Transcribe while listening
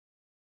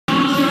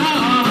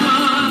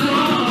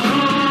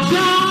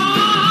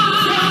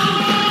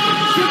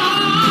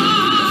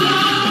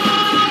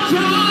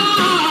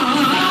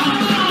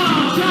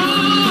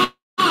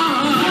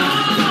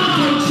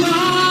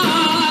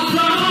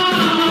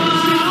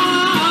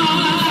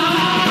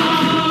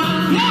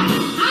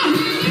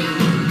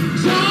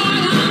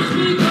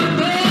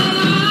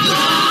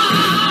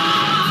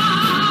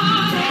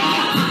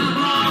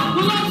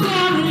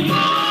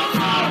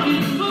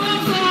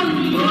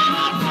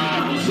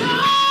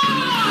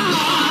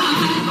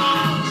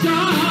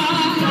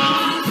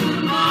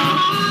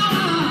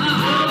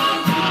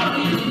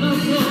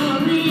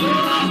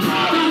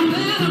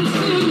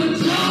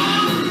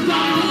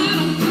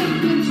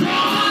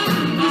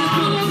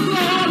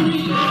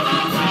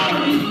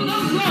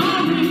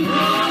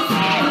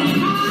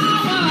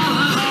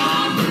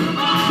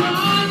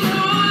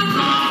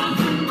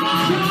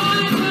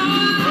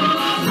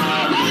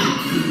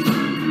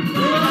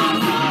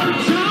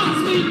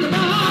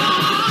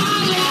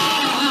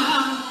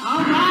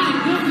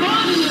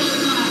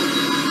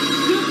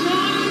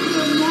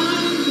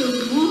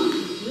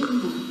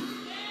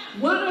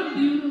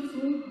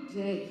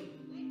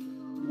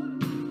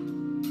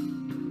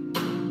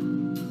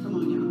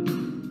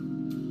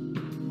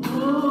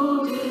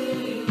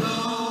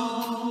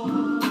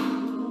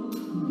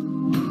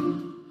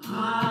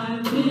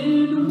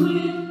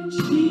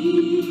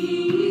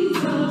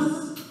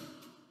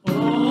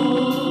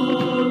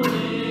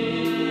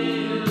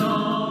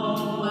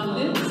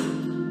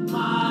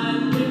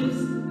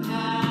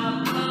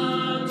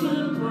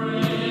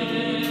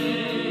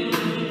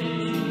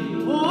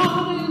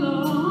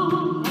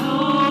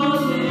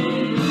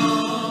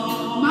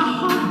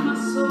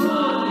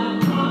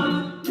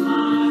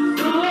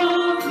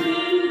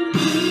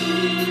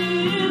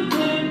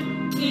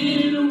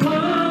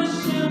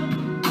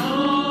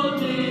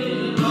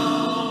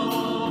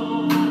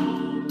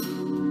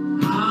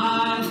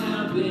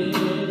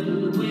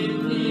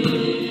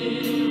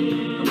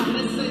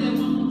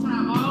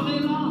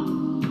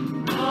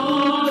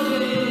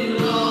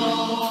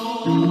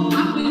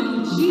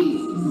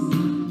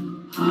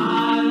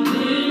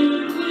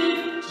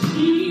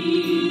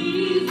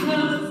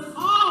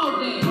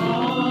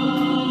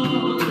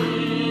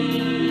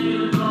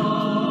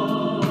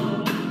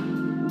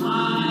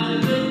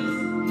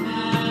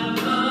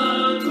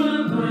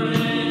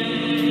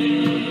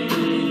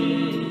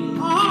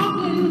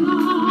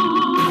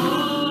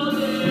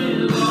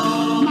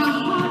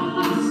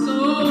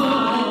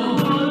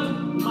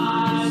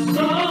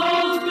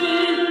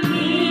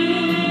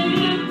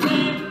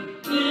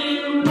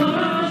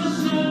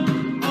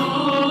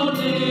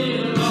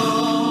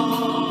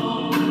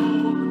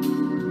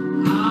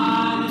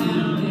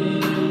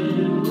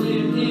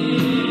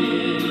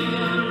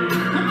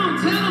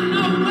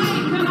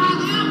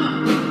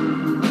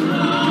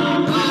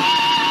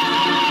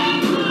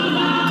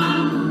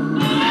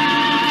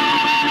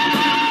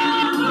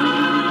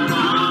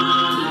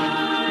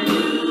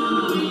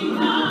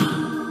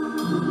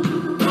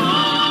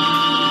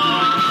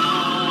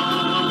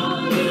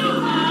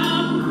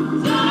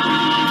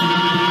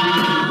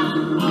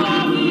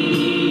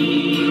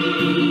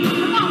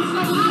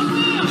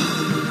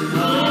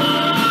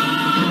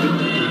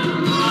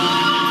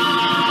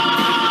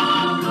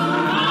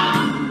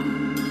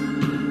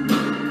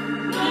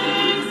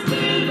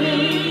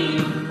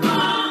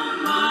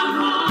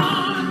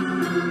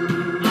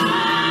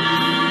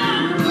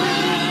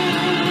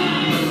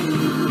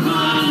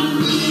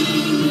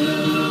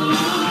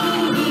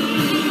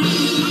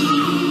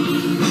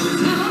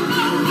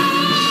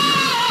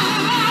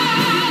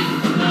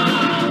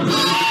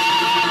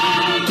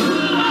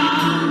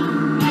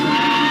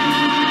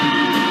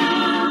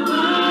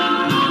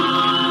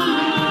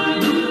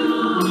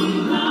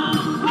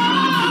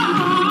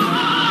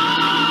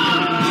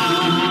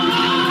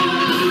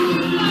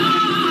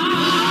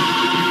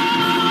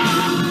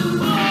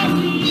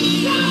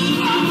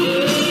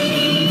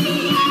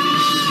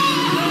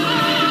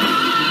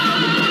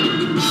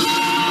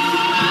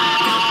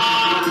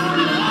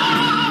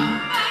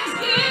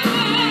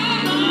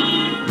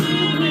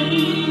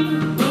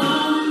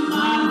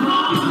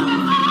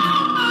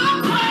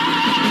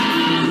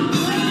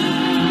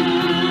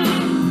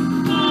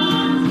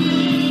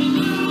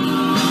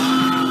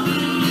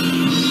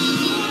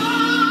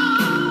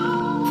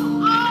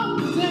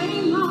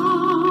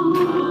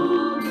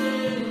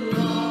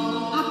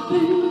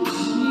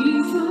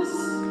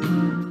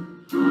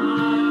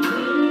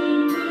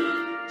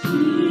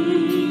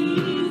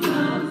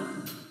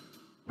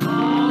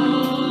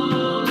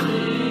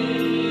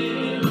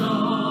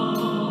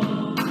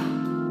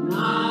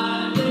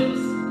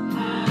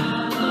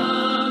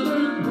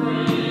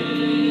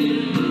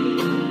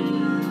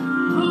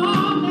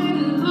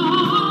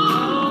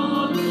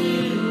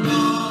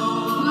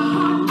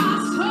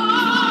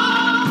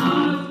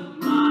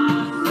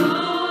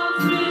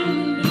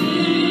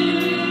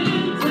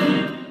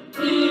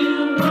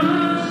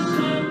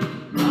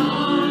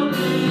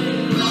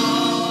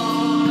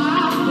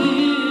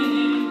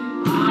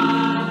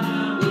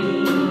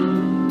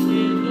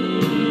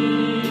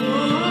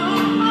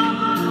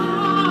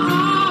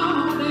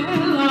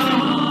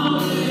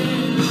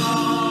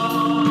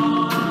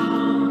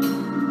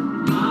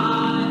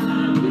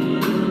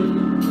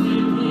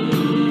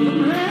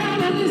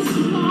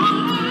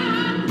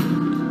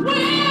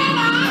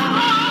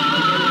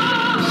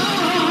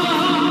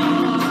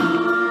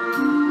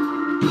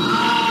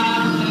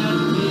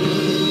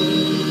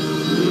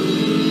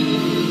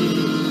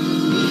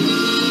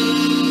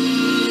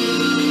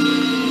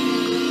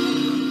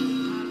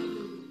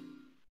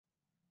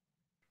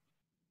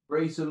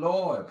Praise the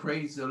Lord.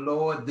 Praise the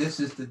Lord. This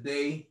is the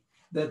day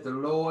that the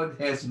Lord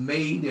has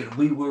made, and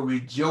we will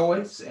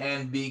rejoice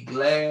and be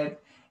glad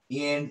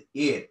in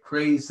it.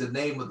 Praise the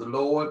name of the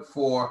Lord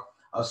for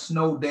a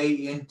snow day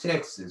in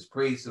Texas.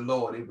 Praise the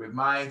Lord. It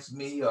reminds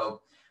me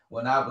of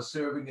when I was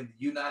serving in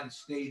the United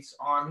States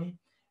Army,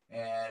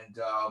 and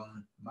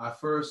my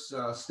first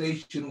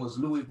station was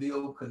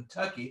Louisville,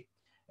 Kentucky,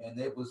 and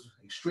it was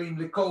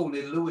extremely cold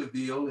in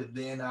Louisville. And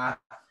then I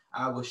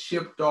was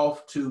shipped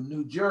off to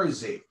New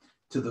Jersey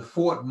to the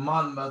Fort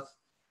Monmouth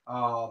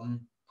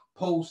um,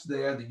 post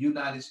there, the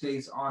United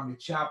States Army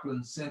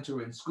Chaplain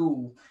Center and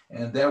School,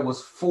 and there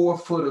was 4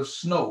 foot of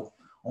snow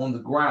on the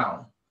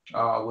ground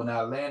when I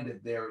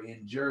landed there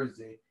in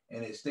Jersey,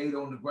 and it stayed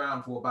on the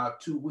ground for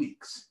about 2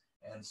 weeks.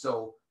 And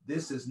so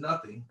this is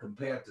nothing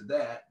compared to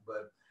that,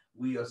 but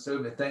we are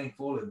certainly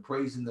thankful and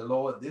praising the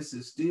Lord. This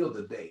is still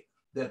the day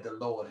that the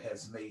Lord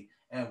has made,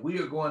 and we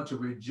are going to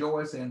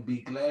rejoice and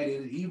be glad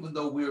in it, even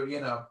though we're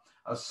in a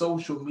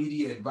social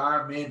media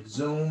environment,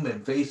 Zoom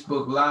and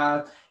Facebook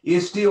Live.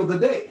 Is still the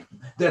day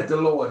that the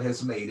Lord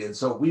has made. And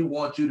so we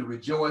want you to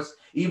rejoice,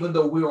 even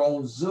though we're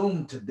on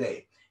Zoom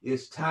today.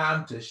 It's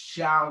time to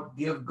shout,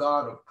 give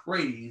God a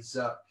praise,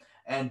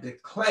 and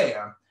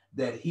declare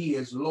that He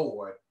is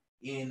Lord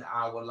in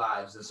our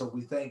lives. And so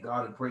we thank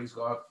God and praise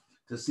God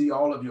to see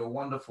all of your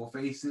wonderful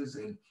faces.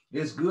 And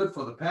it's good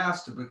for the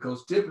pastor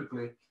because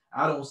typically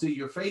I don't see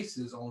your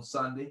faces on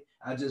Sunday.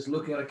 I just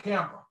look at a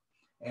camera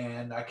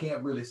and I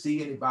can't really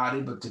see anybody,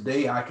 but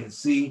today I can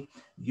see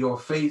your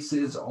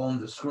faces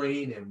on the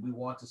screen. And we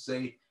want to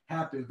say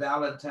happy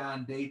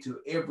Valentine's Day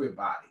to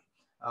everybody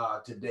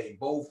today,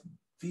 both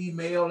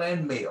female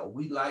and male.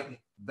 We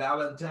like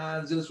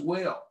Valentine's as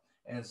well.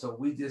 And so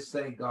we just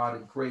thank God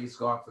and praise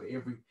God for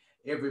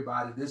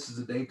everybody. This is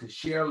a day to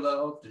share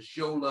love, to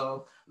show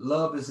love.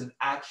 Love is an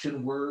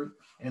action word.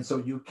 And so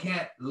you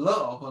can't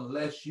love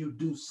unless you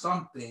do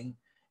something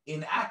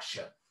in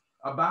action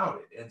about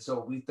it. And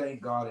so we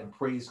thank God and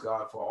praise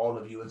God for all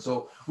of you. And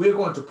so we're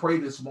going to pray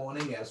this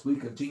morning as we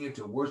continue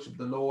to worship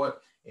the Lord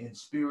in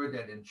spirit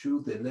and in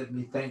truth. And let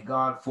me thank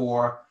God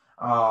for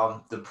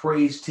the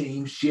praise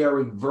team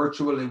sharing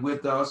virtually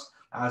with us.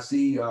 I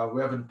see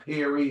Reverend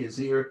Perry is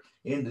here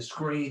in the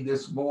screen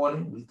this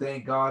morning. We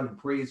thank God and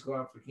praise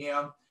God for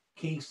him.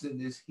 Kingston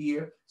is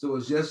here. So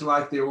it's just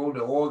like they're on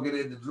the organ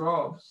and the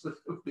drums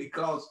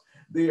because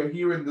they are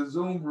here in the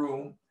Zoom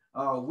room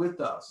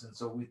with us. And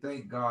so we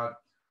thank God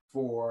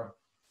for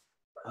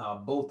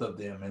both of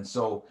them. And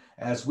so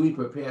as we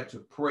prepare to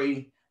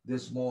pray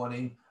this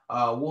morning,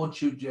 won't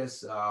you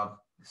just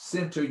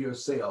center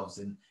yourselves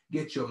and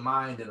get your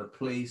mind in a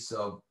place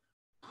of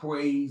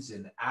praise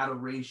and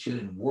adoration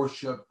and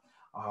worship,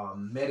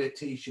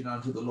 meditation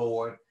unto the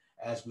Lord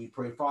as we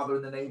pray. Father,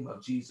 in the name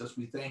of Jesus,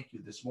 we thank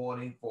you this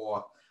morning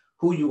for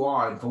who you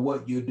are and for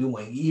what you're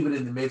doing, even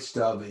in the midst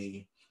of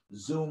a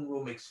Zoom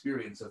room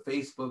experience, a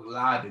Facebook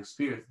Live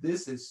experience.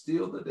 This is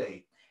still the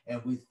day. And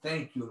we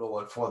thank you,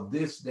 Lord, for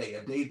this day,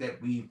 a day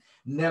that we've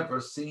never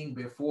seen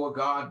before.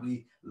 God,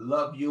 we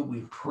love you.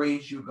 We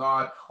praise you,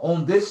 God.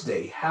 On this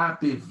day,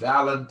 happy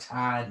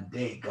Valentine's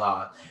Day,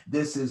 God.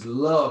 This is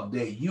Love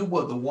Day. You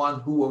were the one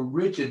who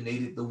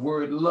originated the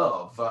word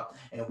love.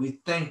 And we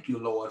thank you,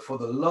 Lord, for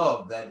the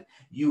love that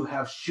you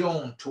have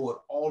shown toward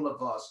all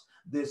of us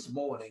this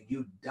morning.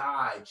 You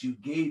died. You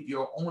gave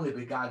your only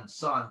begotten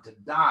Son to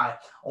die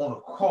on a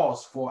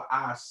cross for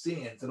our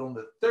sins. And on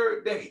the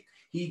third day,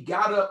 he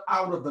got up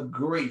out of the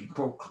grave,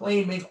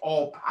 proclaiming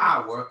all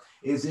power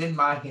is in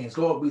my hands.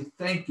 Lord, we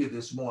thank you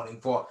this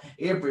morning for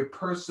every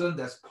person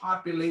that's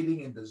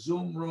populating in the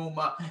Zoom room.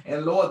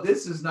 And Lord,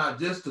 this is not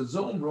just a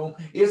Zoom room.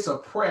 It's a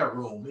prayer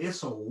room.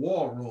 It's a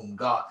war room,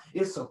 God.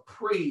 It's a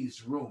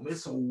praise room.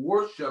 It's a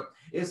worship.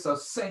 It's a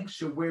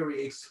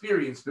sanctuary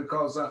experience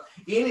because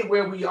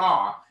anywhere we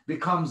are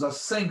becomes a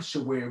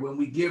sanctuary when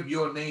we give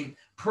your name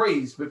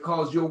praise,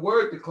 because your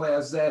word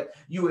declares that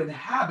you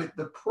inhabit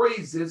the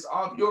praises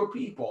of your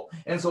people.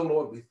 And so,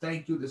 Lord, we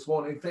thank you this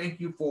morning. Thank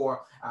you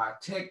for our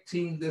tech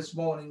team this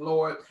morning,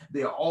 Lord.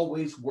 They're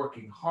always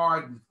working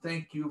hard. We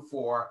thank you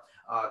for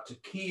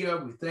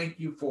Takia. We thank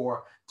you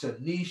for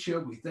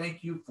Tanisha. We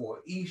thank you for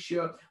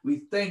Isha. We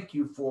thank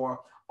you for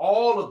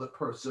all of the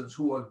persons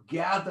who are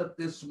gathered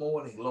this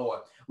morning, Lord.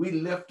 We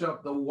lift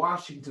up the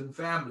Washington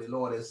family,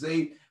 Lord, as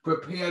they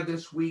prepare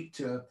this week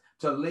to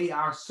lay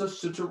our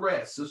sister to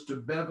rest, Sister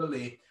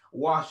Beverly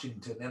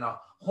Washington, in a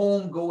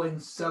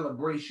homegoing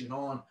celebration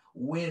on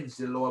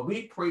Wednesday, Lord.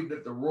 We pray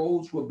that the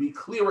roads will be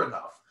clear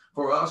enough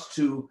for us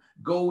to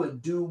go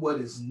and do what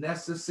is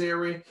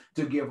necessary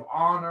to give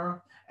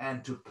honor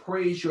and to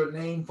praise your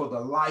name for the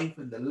life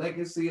and the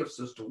legacy of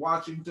Sister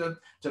Washington,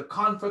 to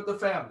comfort the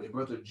family,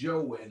 Brother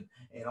Joe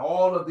and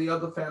all of the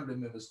other family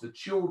members, the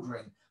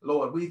children.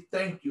 Lord, we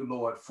thank you,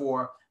 Lord,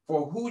 for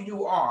who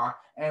you are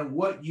and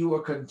what you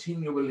are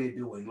continually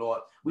doing,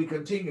 Lord. We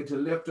continue to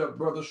lift up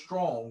Brother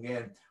Strong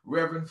and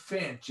Reverend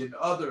Finch and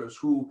others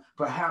who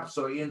perhaps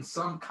are in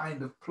some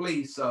kind of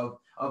place of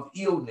of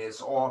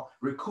illness or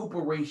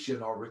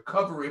recuperation or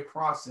recovery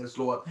process,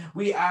 Lord.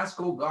 We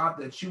ask, oh God,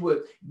 that you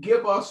would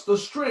give us the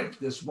strength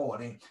this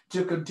morning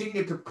to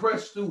continue to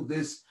press through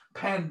this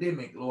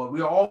pandemic, Lord.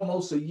 We are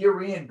almost a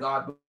year in,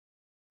 God,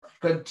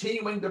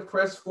 continuing to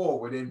press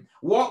forward and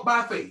walk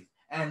by faith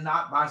and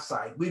not by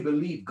sight. We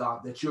believe,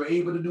 God, that you're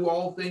able to do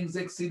all things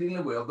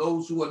exceedingly well.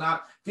 Those who are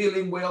not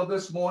feeling well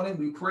this morning,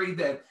 we pray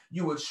that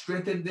you would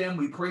strengthen them.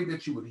 We pray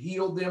that you would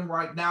heal them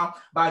right now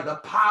by the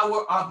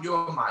power of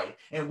your might.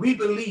 And we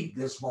believe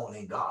this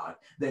morning, God,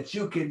 that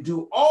you can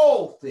do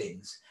all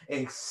things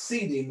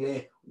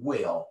exceedingly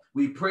well.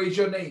 We praise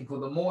your name for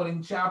the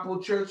Morning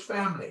Chapel Church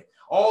family,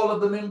 all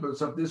of the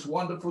members of this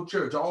wonderful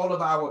church, all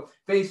of our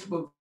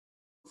Facebook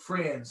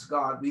friends,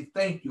 God. We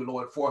thank you,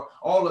 Lord, for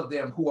all of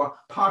them who are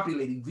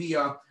populating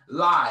via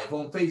live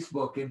on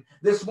Facebook. And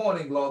this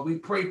morning, Lord, we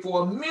pray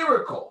for a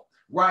miracle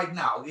right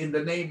now in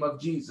the name of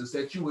Jesus,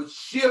 that you would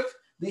shift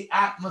the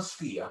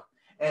atmosphere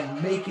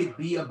and make it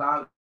be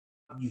about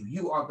you.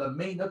 You are the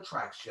main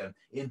attraction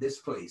in this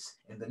place.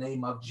 In the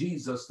name of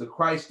Jesus, the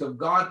Christ of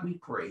God, we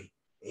pray.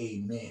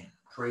 Amen.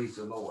 Praise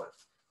the Lord.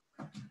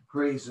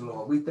 Praise the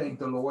Lord. We thank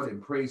the Lord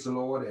and praise the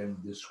Lord. And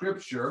the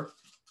scripture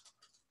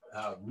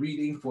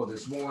reading for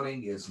this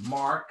morning is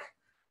Mark,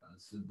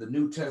 the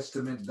New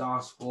Testament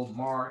Gospel,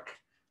 Mark,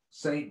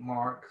 Saint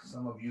Mark.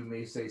 Some of you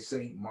may say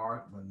Saint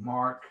Mark, but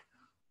Mark,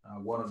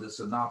 one of the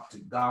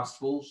Synoptic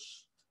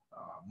Gospels,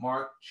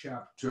 Mark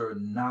chapter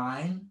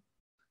 9,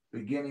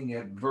 beginning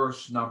at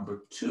verse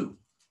number 2,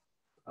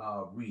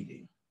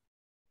 reading.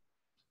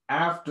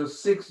 After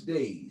 6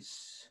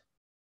 days,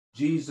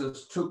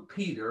 Jesus took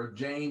Peter,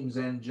 James,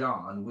 and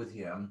John with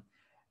him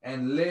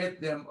and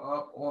led them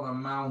up on a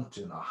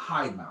mountain, a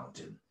high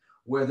mountain,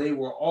 where they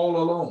were all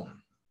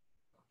alone.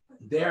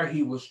 There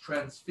he was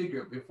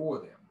transfigured before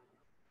them.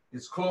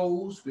 His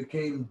clothes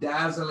became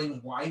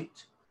dazzling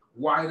white,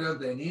 whiter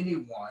than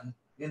anyone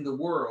in the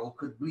world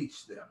could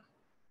bleach them.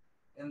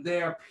 And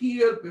there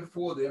appeared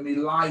before them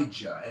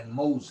Elijah and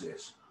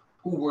Moses,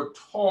 who were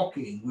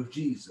talking with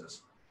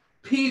Jesus.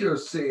 Peter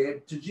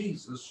said to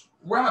Jesus,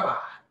 "Rabbi,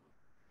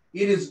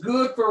 it is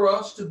good for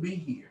us to be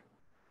here.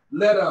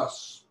 Let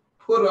us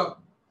put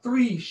up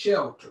 3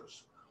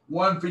 shelters,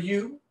 one for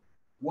you,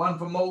 one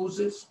for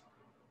Moses,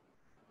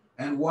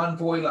 and one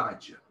for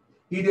Elijah."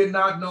 He did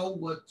not know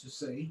what to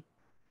say.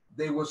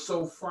 They were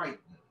so frightened.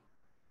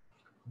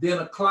 Then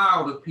a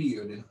cloud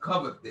appeared and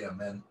covered them,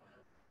 and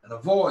a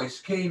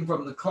voice came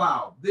from the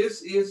cloud,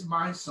 "This is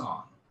my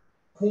son,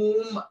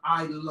 whom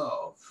I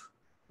love.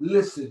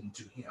 Listen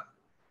to him."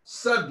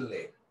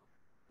 Suddenly,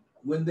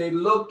 when they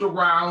looked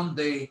around,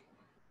 they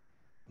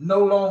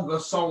no longer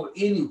saw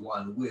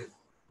anyone with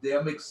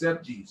them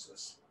except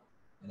Jesus.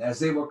 And as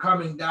they were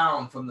coming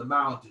down from the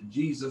mountain,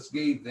 Jesus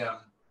gave them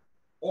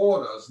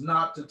orders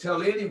not to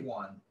tell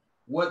anyone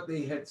what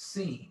they had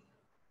seen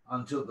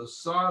until the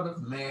Son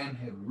of Man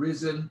had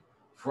risen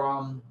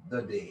from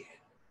the dead.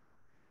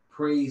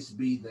 Praise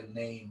be the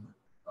name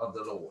of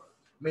the Lord.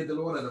 May the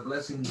Lord add a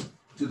blessing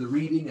to the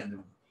reading and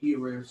the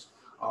hearers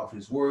of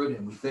his word.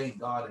 And we thank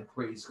God and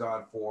praise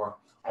God for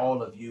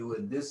all of you.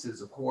 And this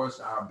is, of course,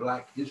 our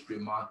Black History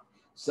Month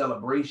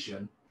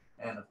celebration.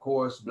 And of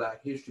course,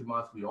 Black History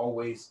Month, we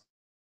always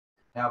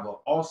have an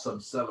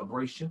awesome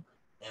celebration.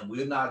 And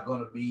we're not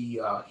going to be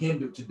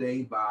hindered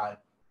today by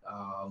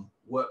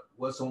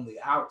what's on the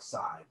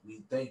outside.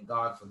 We thank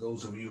God for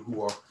those of you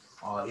who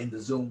are in the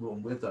Zoom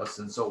room with us.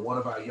 And so one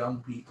of our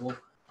young people,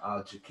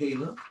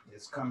 Jakayla,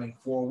 is coming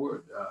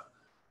forward.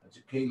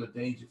 Jakayla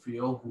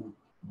Dangerfield,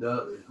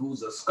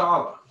 who's a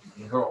scholar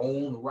in her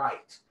own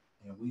right.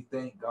 And we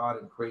thank God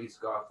and praise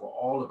God for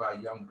all of our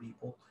young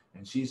people.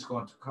 And she's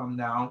going to come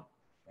now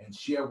and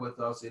share with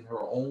us in her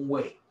own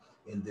way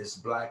in this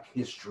Black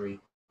History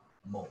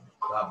moment.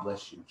 God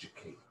bless you,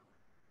 Jakayla.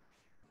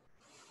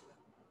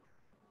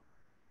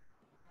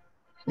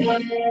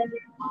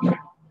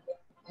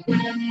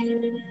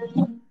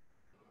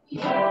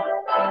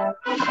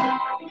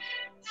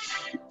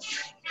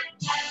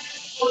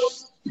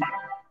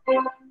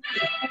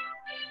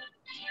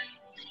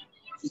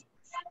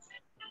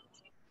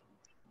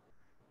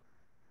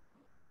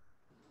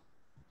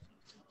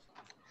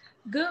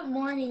 Good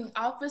morning,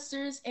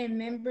 officers and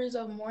members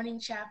of Morning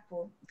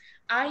Chapel.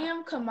 I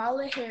am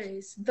Kamala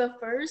Harris, the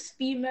first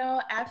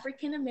female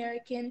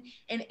African-American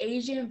and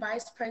Asian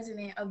Vice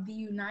President of the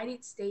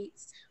United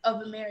States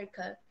of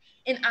America,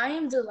 and I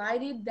am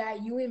delighted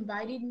that you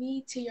invited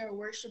me to your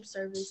worship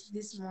service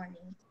this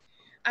morning.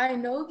 I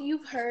know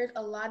you've heard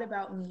a lot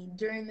about me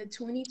during the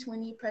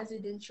 2020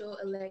 presidential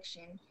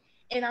election,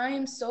 and I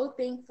am so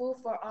thankful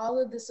for all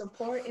of the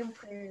support and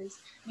prayers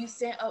you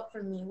sent up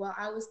for me while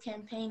I was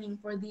campaigning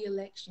for the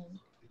election.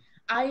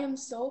 I am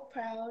so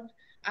proud.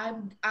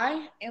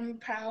 I am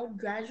proud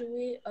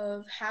graduate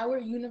of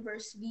Howard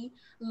University,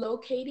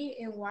 located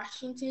in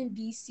Washington,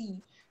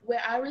 D.C.,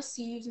 where I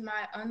received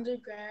my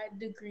undergrad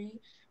degree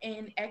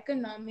in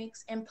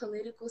economics and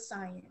political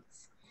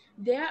science.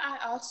 There, I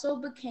also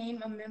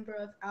became a member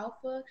of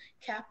Alpha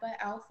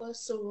Kappa Alpha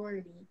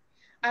sorority.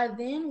 I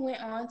then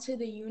went on to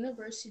the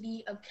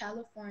University of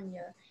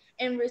California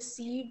and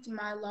received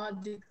my law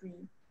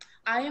degree.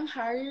 I am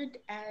hired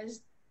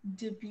as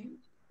the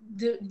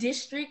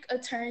district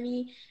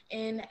attorney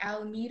in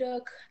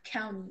Alameda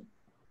County,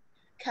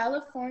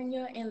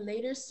 California, and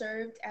later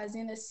served as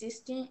an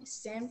assistant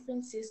San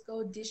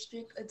Francisco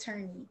district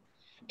attorney.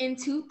 In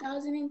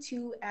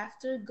 2002,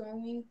 after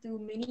going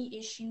through many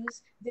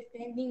issues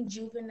defending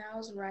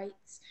juveniles'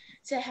 rights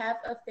to have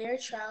a fair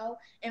trial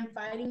and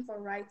fighting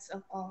for rights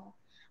of all,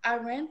 I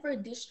ran for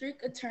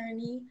district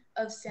attorney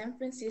of San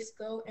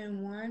Francisco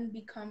and won,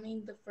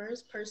 becoming the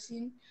first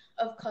person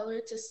of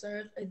color to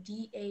serve a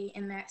DA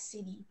in that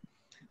city.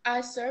 I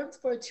served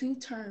for 2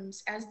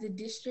 terms as the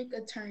district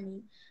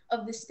attorney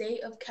of the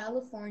state of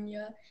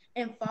California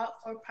and fought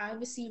for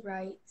privacy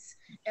rights,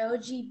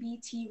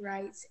 LGBT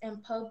rights,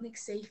 and public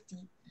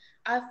safety.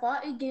 I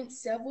fought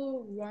against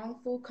several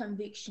wrongful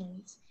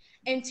convictions.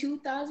 In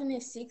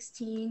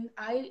 2016,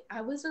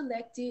 I was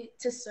elected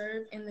to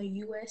serve in the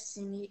U.S.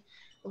 Senate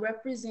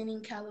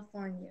representing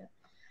California.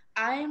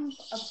 I am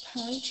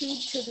appointed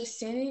to the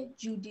Senate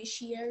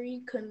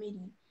Judiciary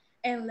Committee.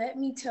 And let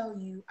me tell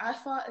you, I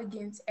fought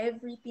against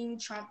everything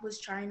Trump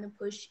was trying to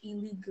push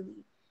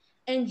illegally.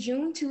 In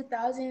June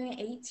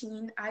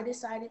 2018, I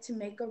decided to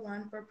make a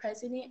run for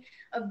President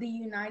of the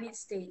United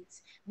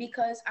States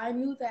because I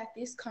knew that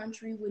this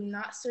country would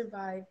not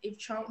survive if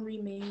Trump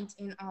remained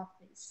in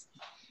office.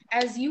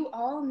 As you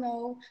all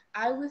know,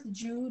 I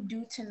withdrew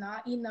due to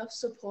not enough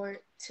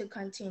support to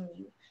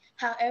continue.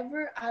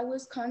 However, I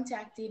was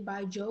contacted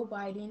by Joe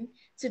Biden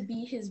to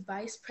be his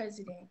vice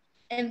president,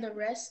 and the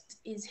rest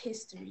is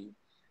history.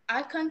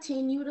 I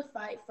continue to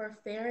fight for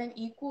fair and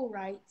equal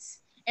rights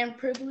and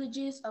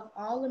privileges of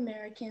all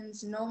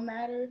Americans, no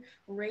matter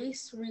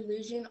race,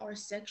 religion, or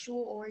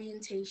sexual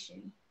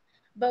orientation.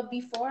 But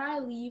before I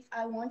leave,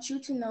 I want you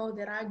to know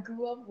that I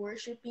grew up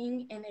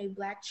worshiping in a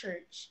Black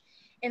church,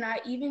 and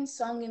I even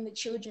sung in the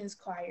children's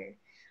choir.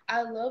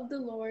 I love the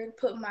Lord,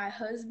 put my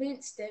husband,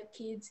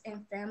 stepkids,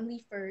 and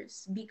family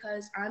first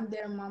because I'm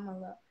their mama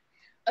love.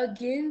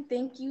 Again,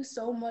 thank you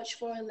so much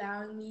for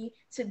allowing me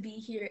to be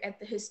here at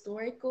the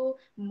historical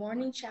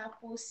Morning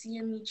Chapel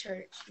CME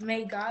Church.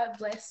 May God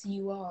bless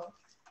you all.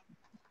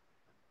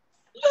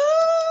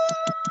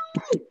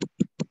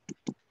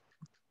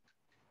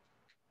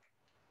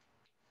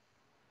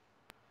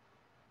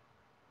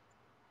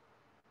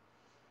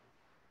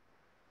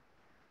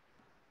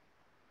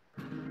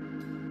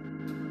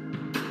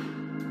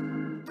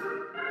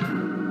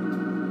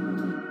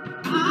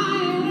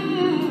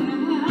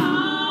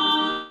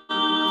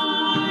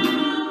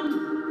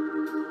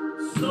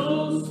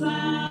 So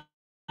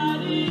satisfied.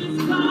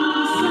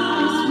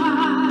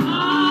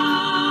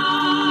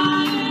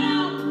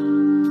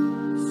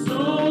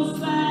 So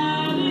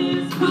satisfied.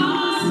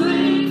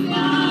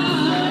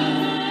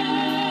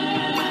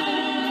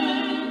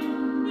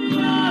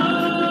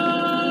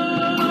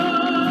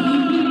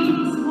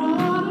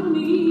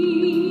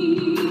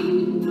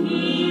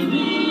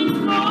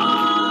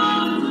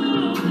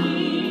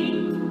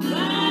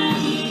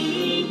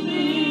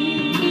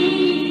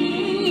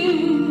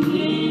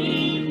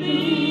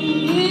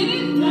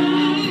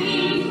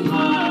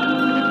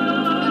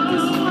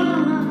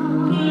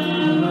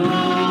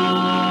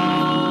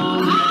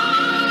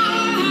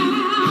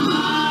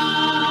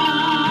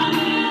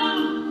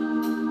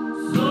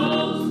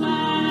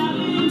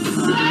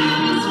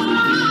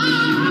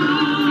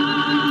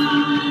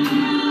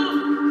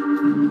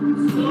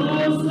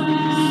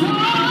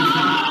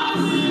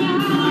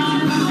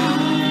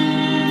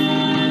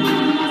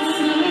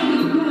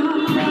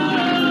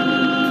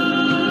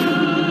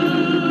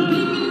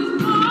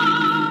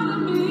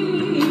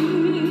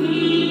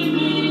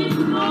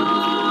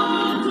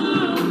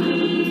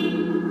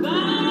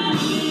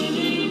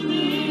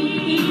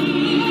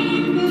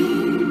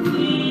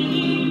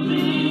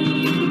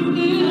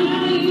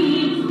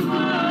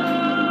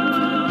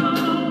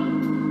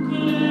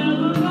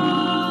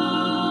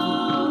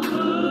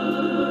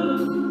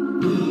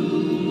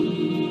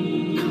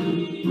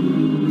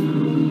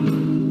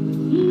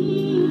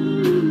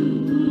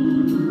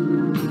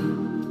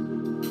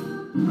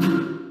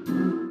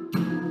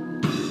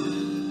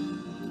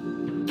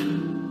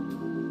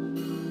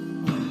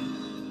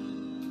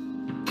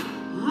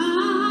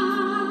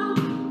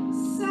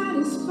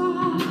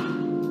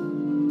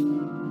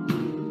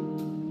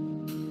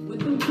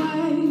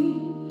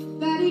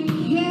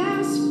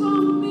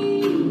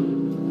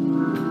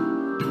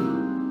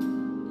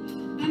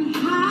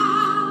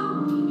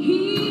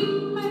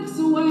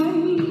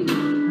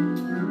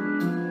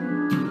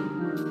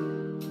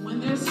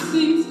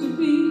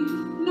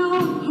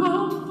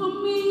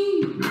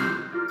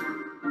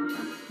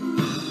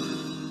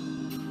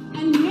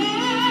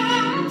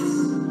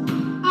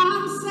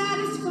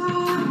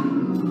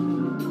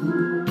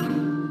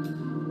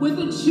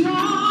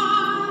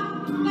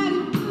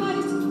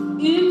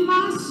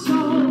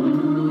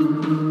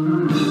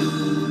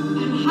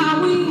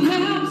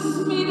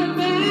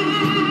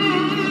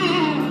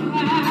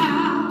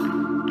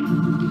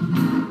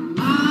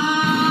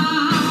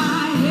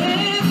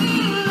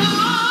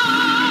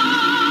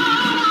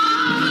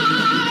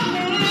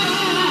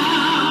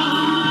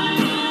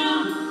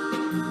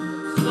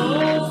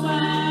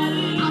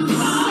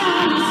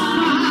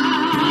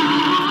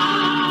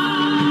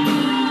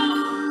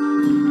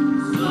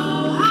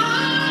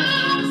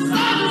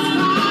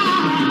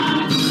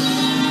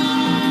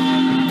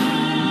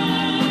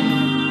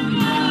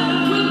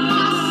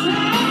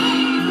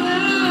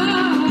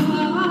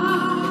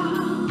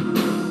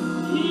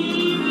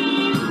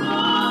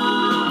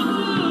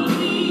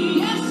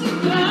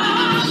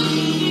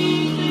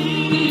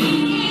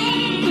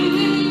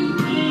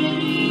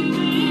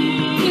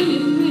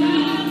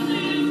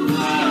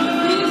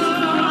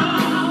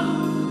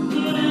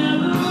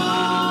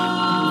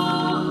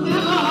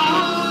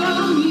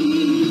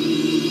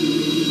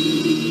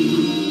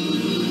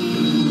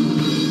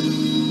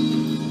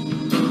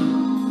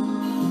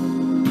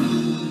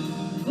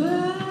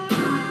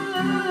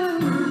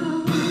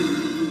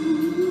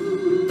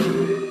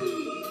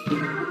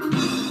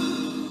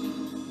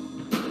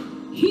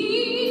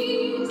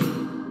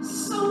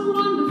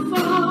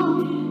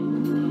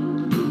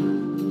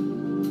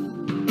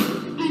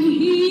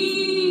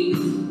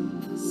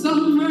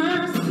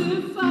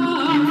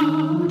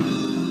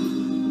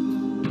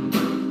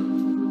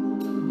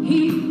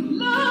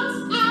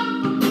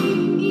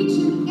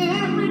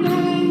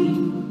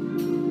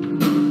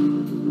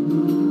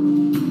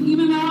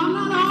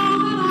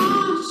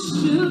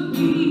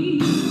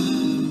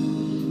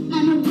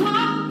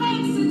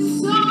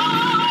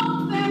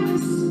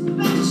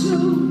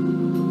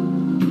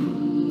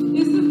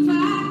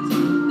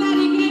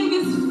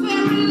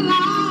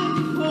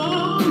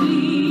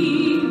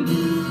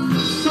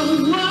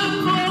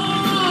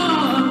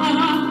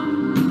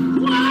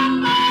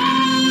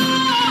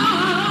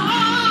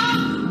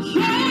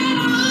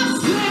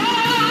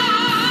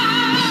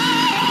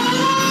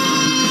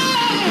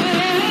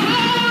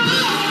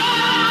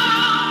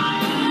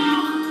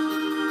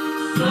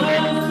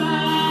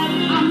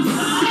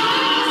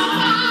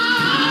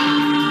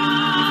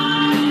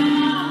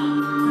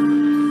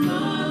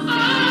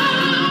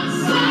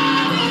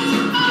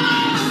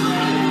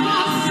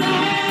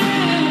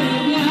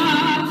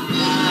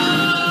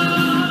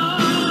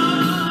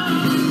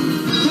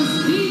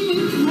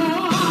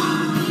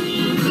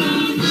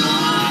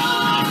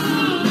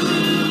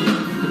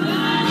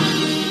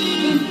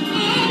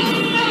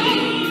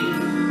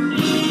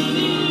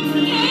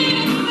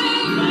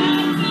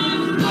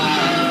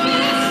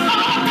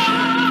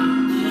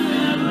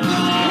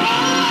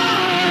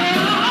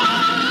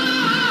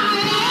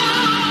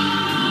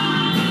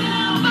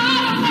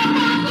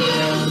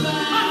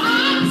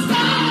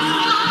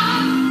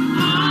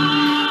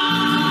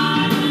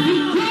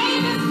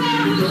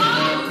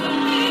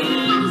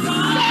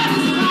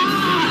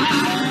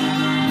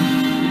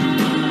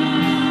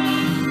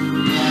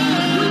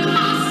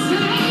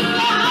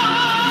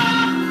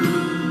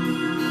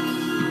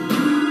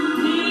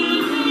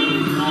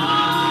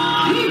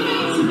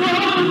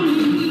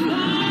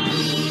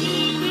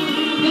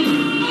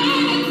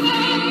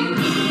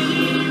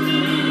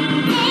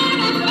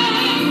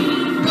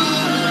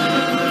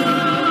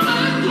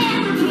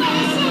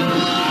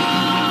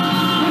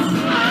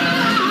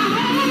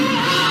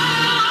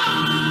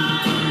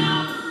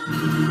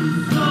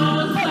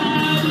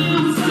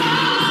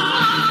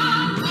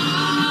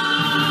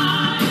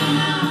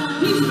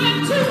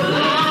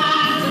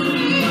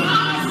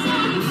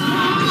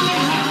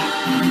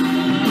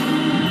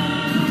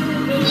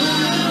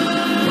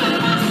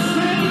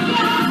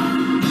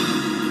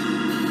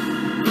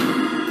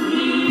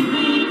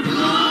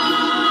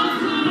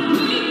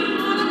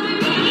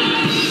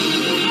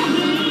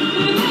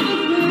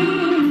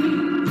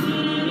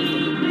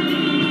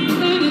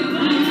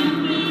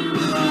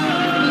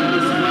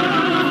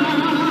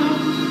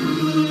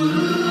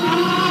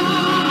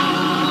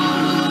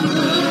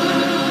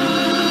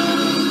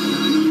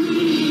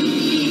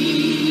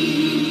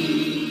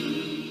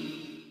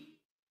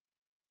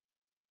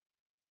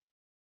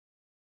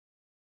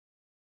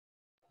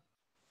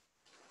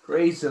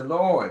 Praise the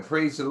Lord.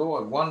 Praise the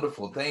Lord.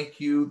 Wonderful. Thank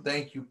you.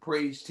 Thank you,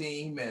 praise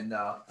team. And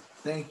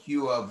thank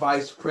you,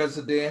 Vice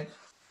President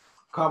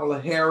Kamala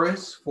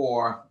Harris,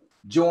 for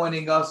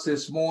joining us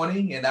this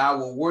morning in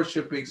our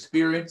worship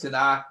experience. And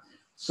I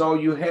saw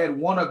you had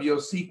one of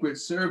your Secret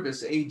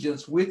Service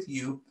agents with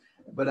you,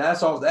 but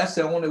that's all. That's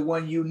the only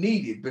one you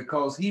needed,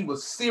 because he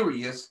was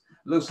serious.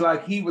 Looks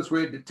like he was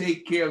ready to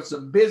take care of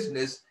some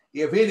business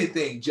if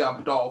anything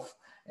jumped off.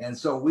 And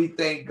so we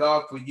thank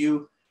God for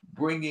you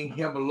bringing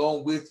him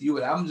along with you.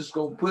 And I'm just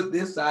going to put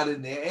this out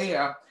in the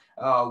air.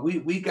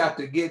 We got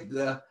to get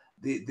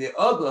the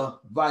other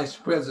Vice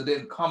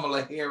President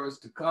Kamala Harris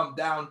to come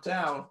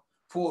downtown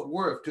Fort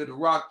Worth to the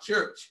Rock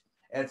Church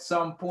at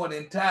some point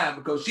in time,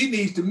 because she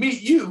needs to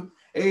meet you.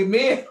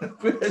 Amen.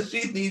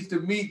 She needs to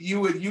meet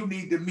you, and you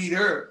need to meet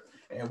her.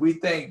 And we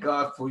thank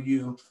God for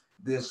you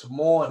this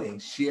morning,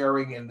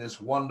 sharing in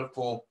this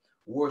wonderful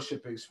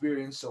worship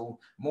experience. So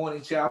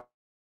morning chapel.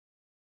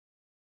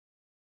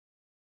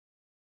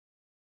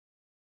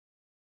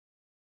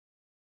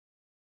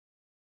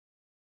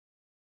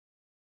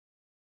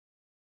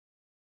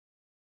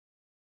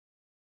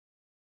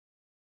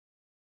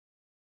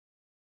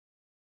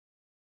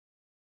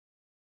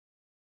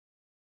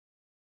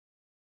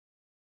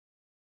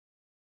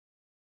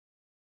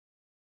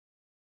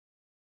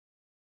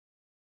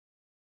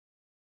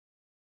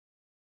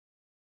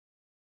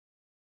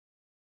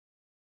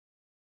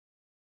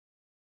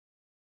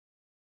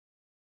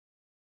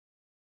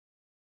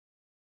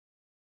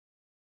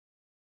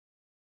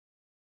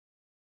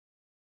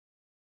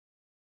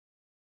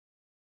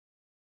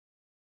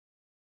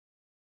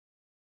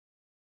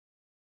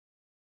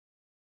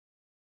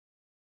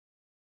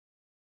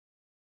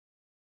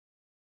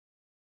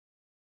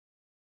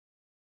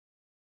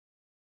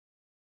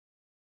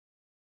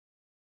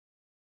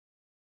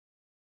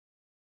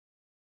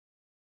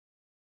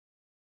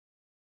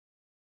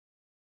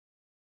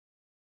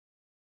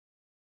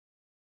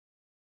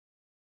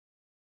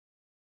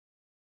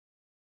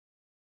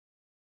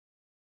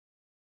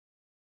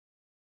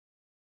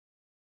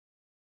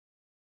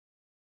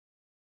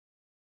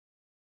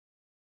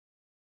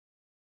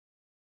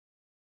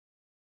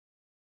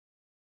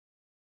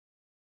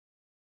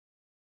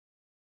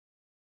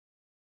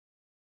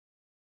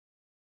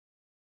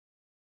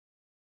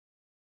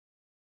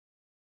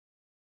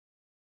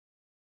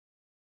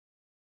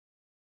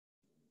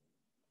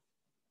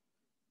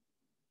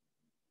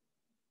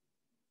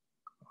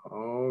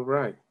 All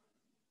right.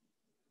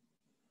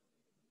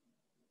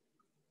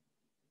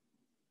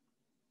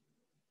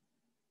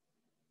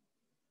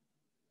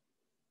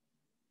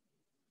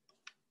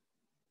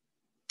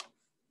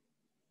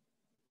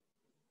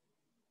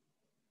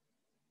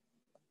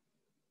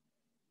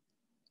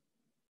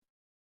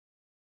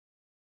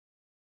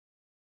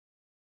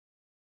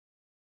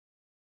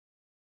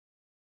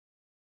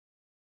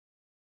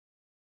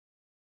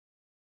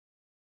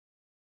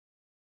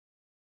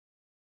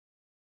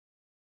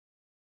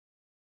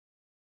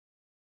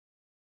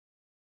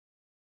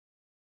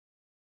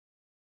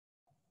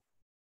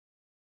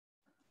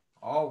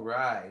 All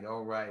right,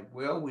 all right.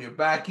 Well, we're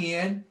back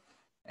in,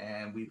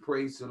 and we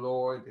praise the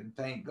Lord and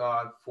thank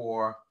God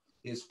for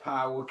his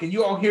power. Can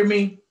you all hear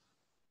me?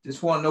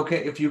 Just want to know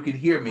if you can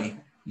hear me.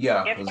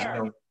 Yeah,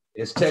 because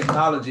it's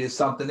technology is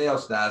something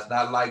else now. It's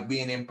not like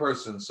being in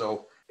person.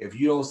 So if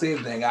you don't say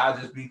anything, I'll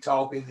just be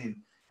talking and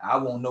I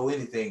won't know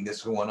anything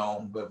that's going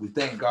on. But we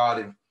thank God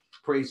and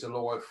praise the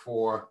Lord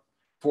for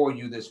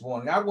you this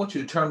morning. I want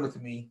you to turn with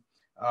me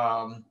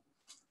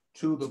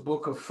to the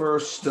book of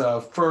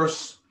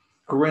First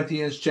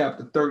Corinthians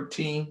chapter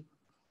 13.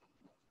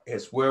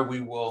 It's where we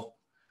will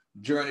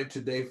journey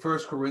today.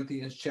 First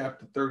Corinthians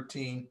chapter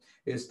 13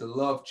 is the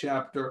love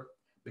chapter,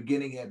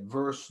 beginning at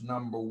verse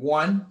number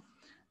 1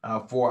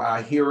 for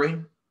our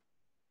hearing.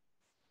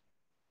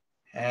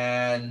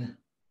 And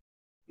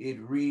it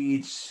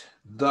reads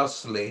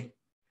thusly.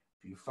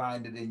 If you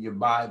find it in your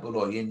Bible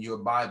or in your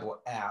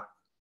Bible app,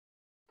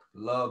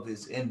 love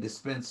is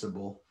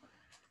indispensable.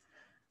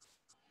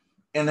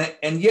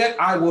 And yet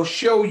I will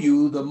show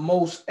you the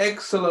most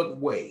excellent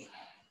way.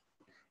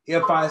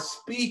 If I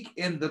speak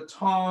in the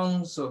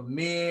tongues of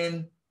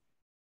men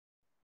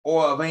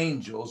or of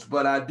angels,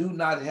 but I do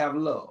not have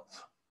love,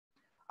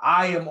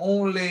 I am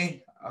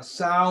only a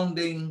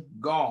sounding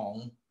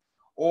gong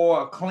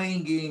or a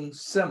clanging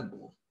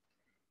cymbal.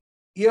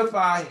 If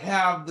I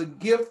have the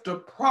gift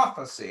of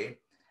prophecy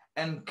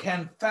and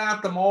can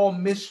fathom all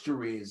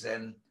mysteries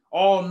and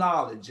all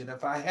knowledge, and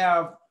if I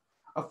have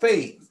a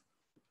faith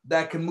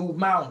that can move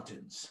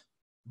mountains,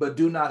 but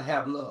do not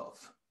have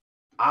love,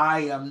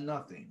 I am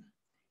nothing.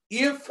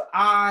 If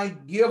I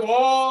give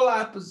all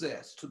I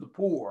possess to the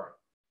poor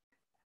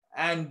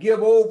and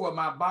give over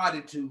my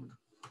body to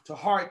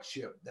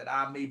hardship that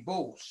I may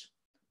boast,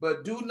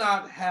 but do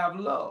not have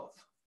love,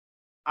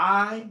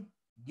 I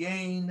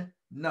gain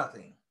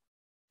nothing.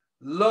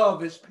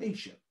 Love is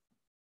patient.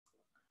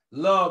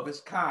 Love is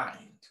kind.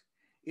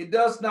 It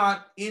does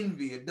not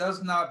envy. It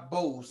does not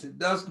boast. It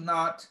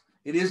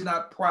is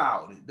not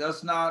proud. It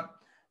does not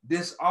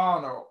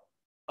dishonor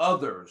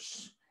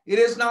others. It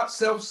is not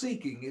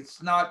self-seeking.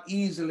 It's not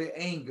easily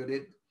angered.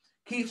 It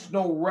keeps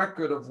no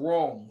record of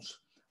wrongs.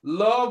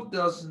 Love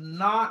does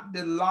not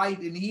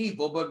delight in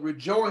evil, but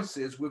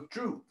rejoices with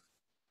truth.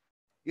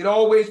 It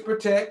always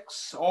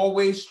protects,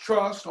 always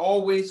trusts,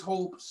 always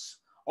hopes,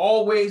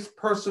 always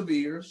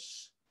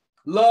perseveres.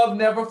 Love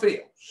never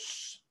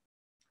fails.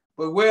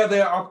 But where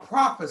there are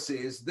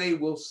prophecies, they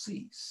will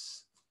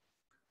cease.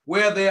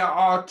 Where there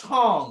are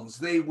tongues,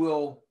 they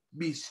will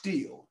be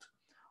stilled.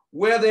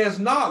 Where there's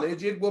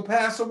knowledge, it will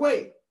pass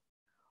away.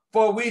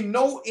 For we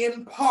know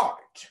in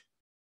part,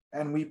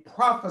 and we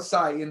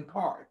prophesy in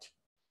part.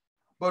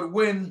 But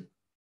when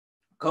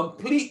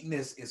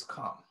completeness is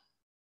come,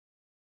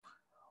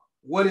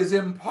 what is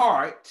in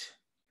part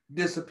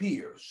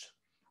disappears.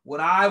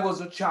 When I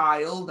was a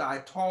child, I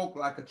talked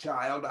like a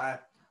child, I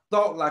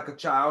thought like a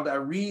child, I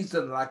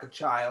reasoned like a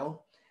child.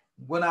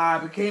 When I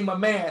became a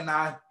man,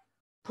 I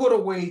put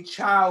away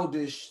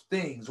childish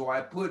things, or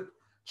I put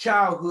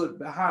childhood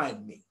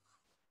behind me.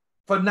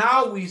 For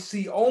now we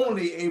see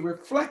only a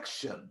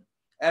reflection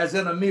as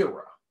in a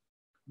mirror.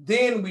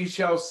 Then we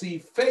shall see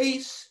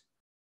face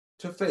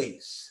to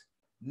face.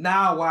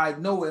 Now I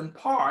know in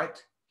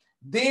part,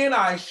 then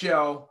I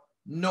shall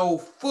know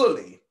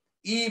fully,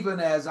 even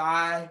as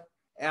I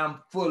am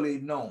fully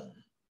known.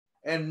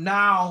 And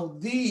now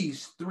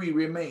these three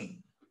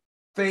remain: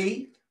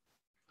 faith,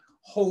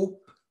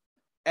 hope,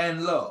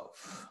 and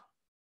love.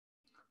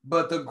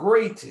 But the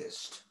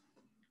greatest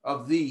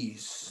of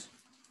these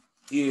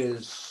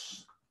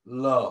is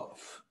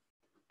love.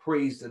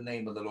 Praise the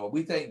name of the Lord.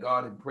 We thank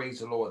God and praise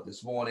the Lord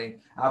this morning.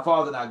 Our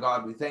Father and our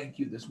God, we thank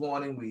you this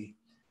morning. We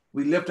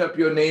lift up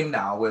your name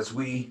now as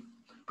we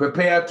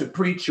prepare to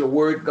preach your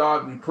word.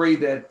 God, we pray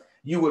that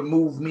you would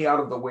move me out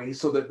of the way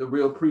so that the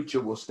real preacher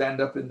will stand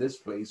up in this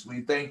place.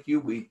 We thank you.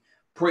 We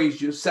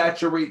praise you.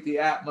 Saturate the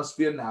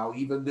atmosphere now,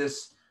 even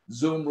this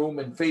Zoom room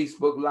and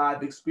Facebook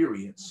Live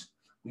experience.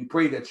 We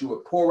pray that you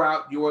would pour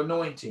out your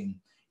anointing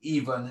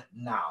even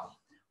now.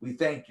 We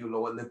thank you,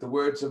 Lord. Let the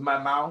words of my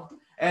mouth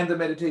and the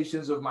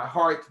meditations of my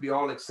heart be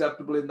all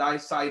acceptable in thy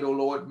sight, O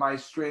Lord, my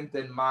strength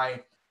and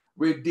my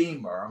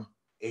redeemer.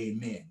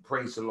 Amen.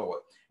 Praise the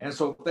Lord. And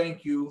so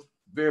thank you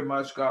very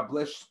much. God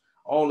bless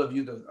all of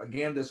you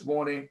again this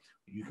morning.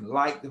 You can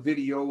like the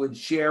video and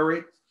share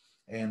it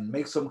and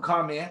make some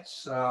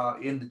comments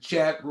in the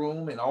chat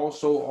room and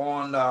also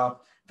on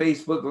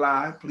Facebook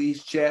Live.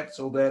 Please chat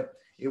so that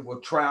it will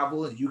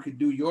travel and you can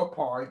do your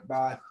part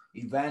by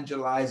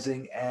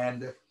evangelizing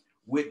and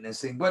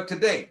witnessing. But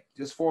today,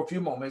 just for a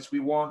few moments, we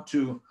want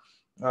to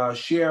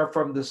share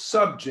from the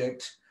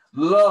subject,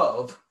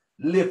 Love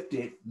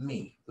Lifted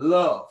Me.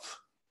 Love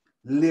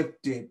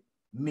lifted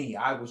me.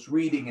 I was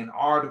reading an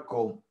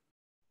article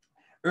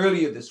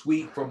earlier this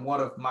week from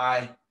one of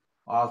my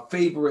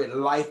favorite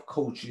life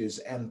coaches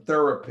and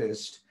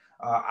therapists,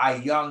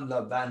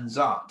 Iyanla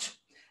Vanzant.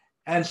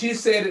 And she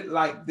said it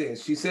like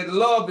this. She said,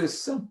 love is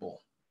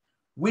simple.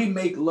 We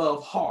make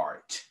love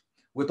hard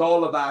with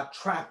all of our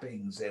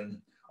trappings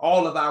and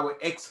all of our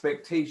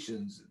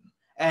expectations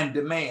and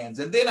demands.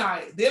 And then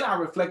I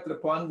reflected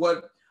upon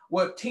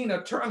what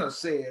Tina Turner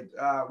said.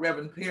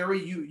 Reverend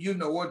Perry, you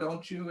know her,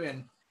 don't you?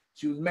 And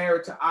she was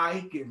married to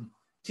Ike, and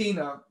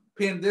Tina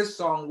penned this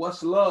song,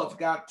 What's Love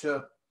Got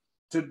to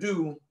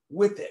Do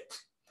With It?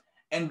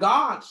 And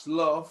God's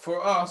love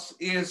for us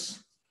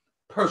is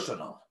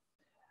personal.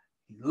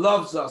 He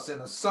loves us in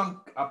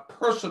a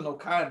personal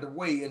kind of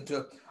way, and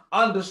to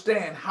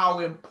understand how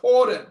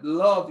important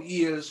love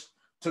is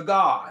to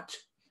God,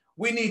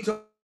 we need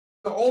to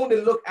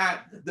only look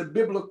at the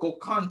biblical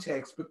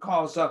context,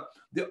 because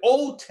the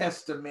Old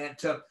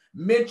Testament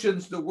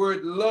mentions the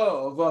word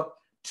love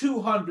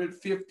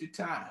 250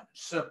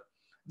 times.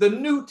 The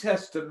New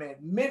Testament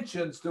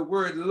mentions the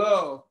word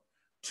love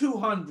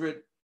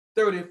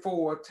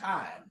 234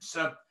 times.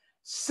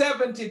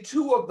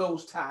 72 of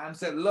those times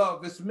that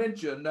love is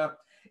mentioned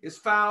is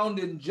found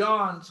in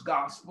John's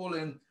gospel,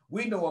 and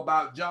we know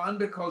about John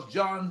because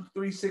John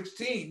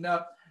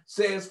 3:16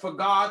 says, for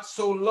God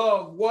so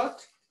loved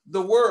what?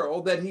 The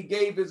world, that he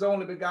gave his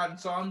only begotten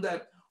son,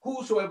 that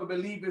whosoever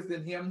believeth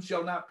in him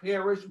shall not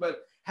perish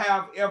but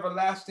have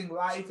everlasting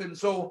life. And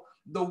so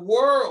the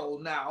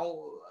world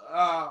now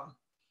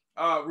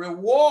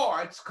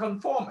rewards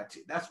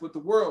conformity. That's what the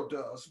world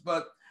does,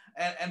 but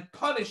and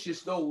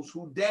punishes those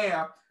who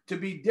dare to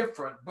be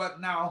different.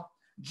 But now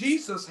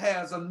Jesus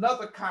has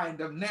another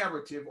kind of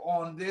narrative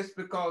on this,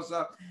 because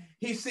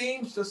he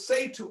seems to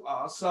say to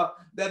us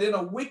that in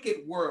a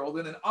wicked world,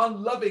 in an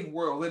unloving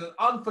world, in an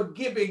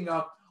unforgiving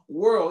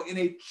world, in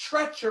a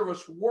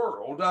treacherous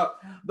world,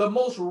 the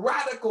most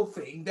radical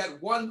thing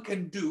that one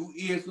can do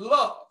is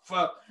love,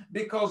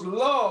 because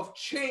love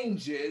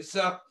changes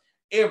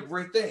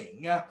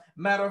everything.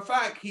 Matter of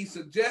fact, he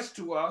suggests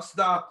to us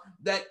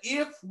that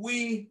if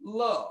we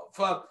love,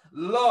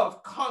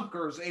 love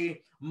conquers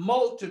a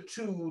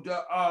multitude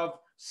of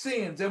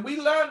sins. And we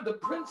learn the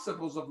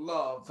principles of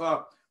love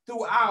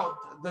throughout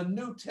the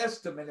New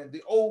Testament and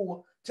the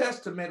Old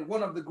Testament.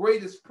 One of the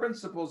greatest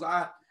principles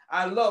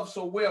I love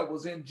so well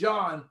was in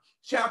John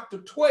chapter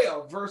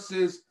 12,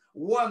 verses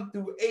 1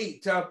 through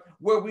 8,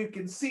 where we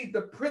can see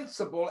the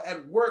principle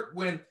at work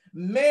when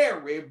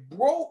Mary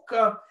broke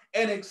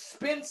an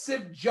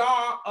expensive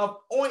jar of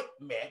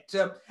ointment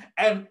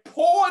and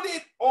poured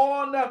it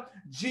on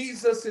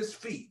Jesus's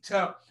feet.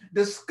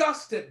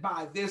 Disgusted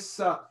by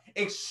this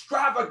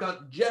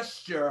extravagant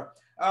gesture,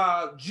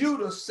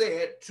 Judas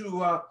said to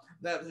them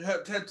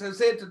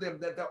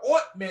that the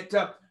ointment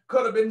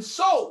could have been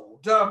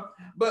sold,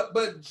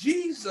 but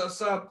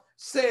Jesus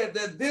said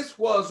that this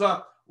was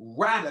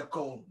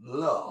radical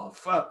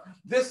love.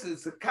 This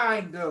is the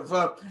kind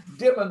of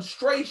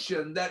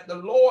demonstration that the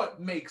Lord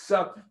makes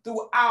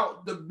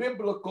throughout the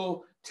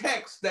biblical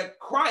text, that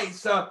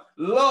Christ's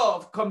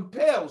love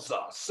compels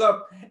us.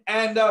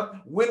 And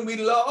when we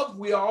love,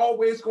 we are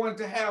always going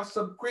to have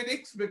some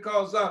critics,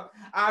 because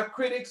our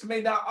critics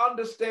may not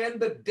understand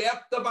the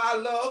depth of our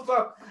love.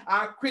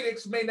 Our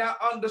critics may not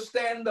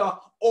understand the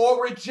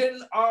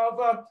origin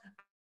of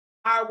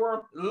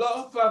our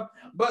love,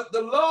 but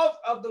the love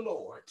of the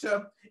Lord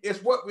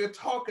is what we're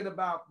talking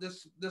about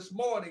this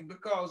morning,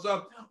 because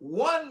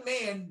one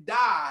man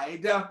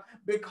died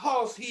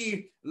because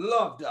he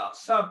loved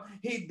us.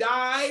 He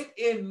died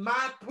in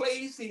my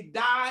place. He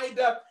died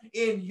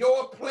in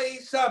your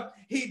place.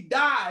 He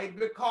died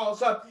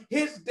because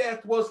his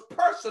death was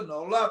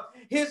personal.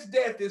 His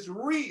death is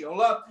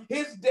real.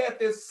 His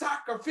death is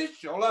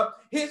sacrificial.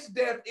 His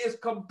death is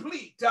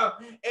complete.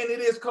 And it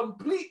is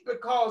complete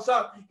because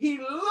he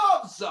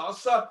loves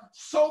us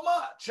so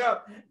much.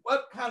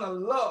 What kind of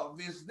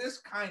love is this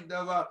kind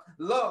of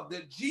love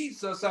that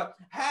Jesus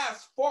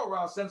has for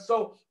us? And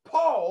so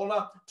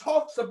Paul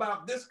talks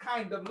about this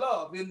kind of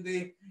love in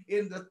the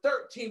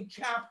 13th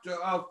chapter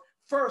of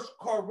 1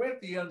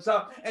 Corinthians,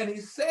 and he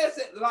says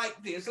it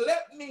like this: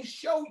 let me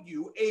show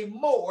you a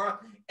more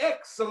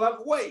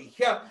excellent way.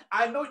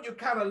 I know you're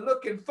kind of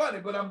looking funny,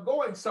 but I'm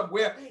going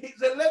somewhere. He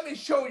said, let me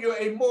show you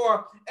a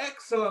more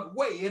excellent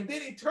way. And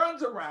then he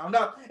turns around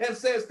and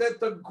says that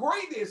the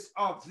greatest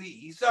of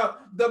these,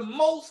 the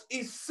most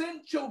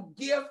essential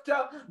gift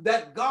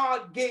that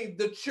God gave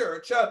the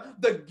church,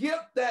 the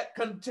gift that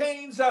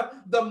contains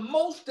the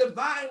most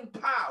divine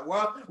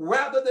power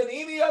rather than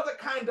any other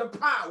kind of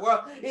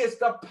power, is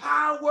the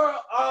power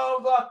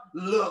of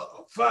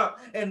love.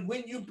 And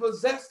when you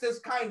possess this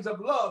kinds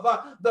of love,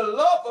 the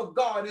love of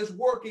God is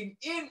working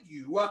in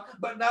you.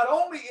 But not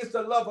only is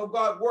the love of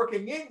God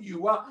working in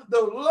you,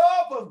 the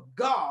love of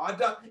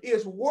God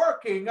is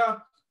working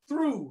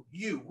through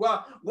you.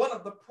 One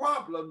of the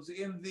problems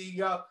in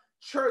the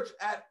church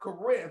at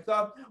Corinth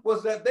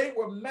was that they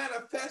were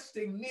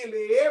manifesting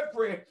nearly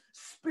every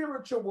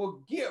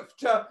spiritual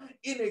gift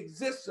in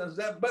existence,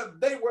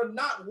 but they were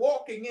not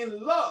walking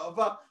in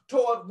love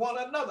toward one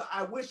another.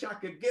 I wish I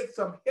could get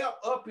some help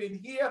up in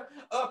here.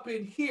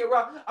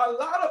 A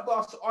lot of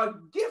us are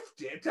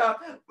gifted,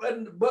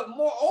 but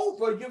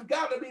moreover, you've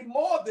got to be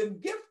more than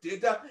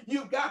gifted.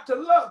 You've got to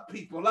love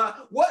people.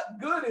 What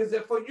good is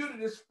it for you to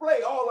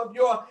display all of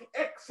your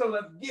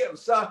excellent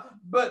gifts,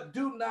 but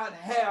do not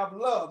have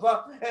love?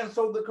 And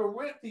so the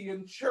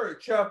Corinthian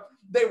church,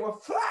 they were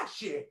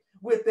flashy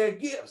with their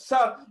gifts.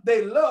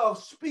 They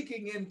loved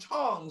speaking in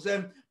tongues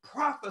and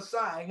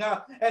prophesying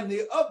and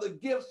the other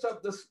gifts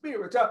of the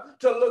Spirit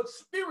to look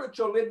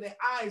spiritual in the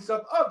eyes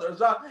of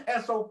others.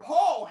 And so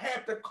Paul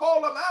had to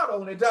call them out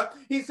on it.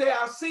 He said,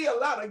 I see a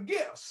lot of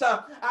gifts.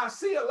 I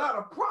see a lot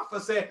of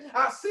prophecy.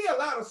 I see a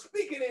lot of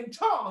speaking in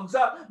tongues,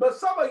 but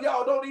some of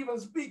y'all don't even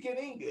speak in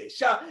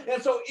English.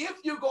 And so if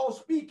you're going to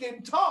speak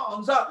in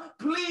tongues,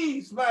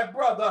 please, my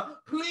brother,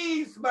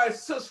 please, my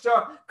sister,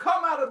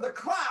 come out of the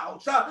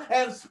clouds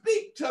and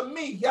speak to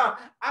me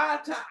eye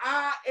to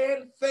eye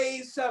and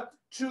face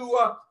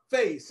to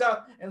face.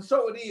 And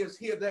so it is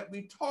here that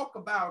we talk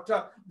about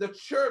the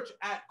church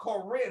at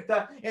Corinth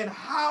and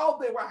how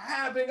they were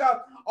having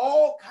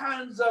all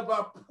kinds of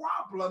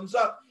problems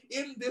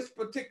in this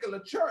particular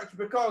church,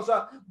 because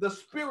the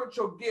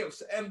spiritual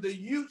gifts and the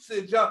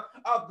usage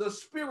of the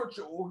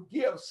spiritual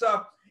gifts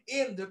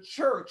in the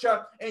church.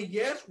 And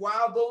yes,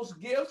 while those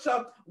gifts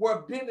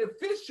were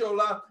beneficial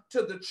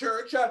to the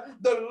church,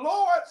 the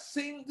Lord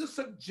seemed to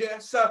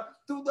suggest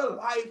through the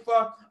life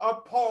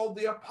of Paul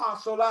the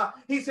Apostle,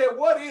 he said,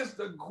 what is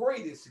the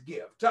greatest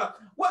gift?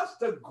 What's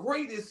the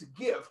greatest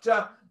gift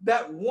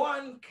that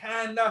one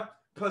can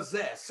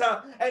possess?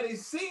 And he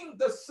seemed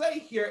to say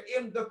here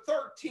in the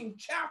 13th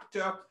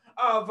chapter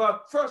of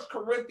 1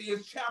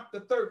 Corinthians chapter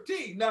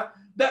 13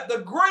 that the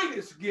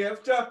greatest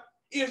gift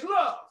is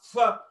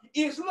love.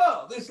 Is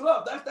love. It's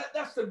love.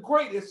 That's the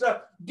greatest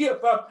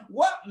gift.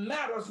 What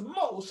matters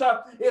most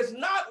is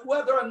not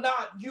whether or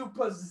not you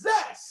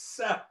possess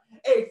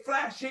a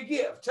flashy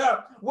gift.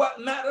 What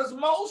matters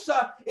most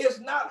is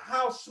not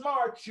how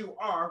smart you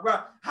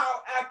are,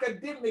 how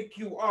academic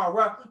you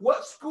are,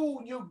 what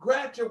school you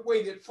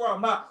graduated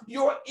from,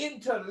 your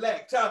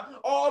intellect,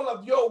 all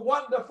of your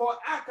wonderful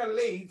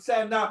accolades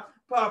and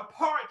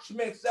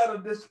parchments that are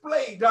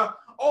displayed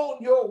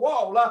on your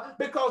wall,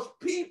 because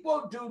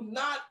people do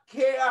not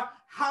care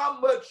how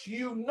much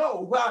you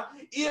know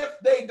if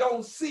they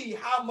don't see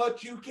how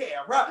much you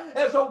care.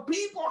 And so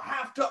people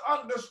have to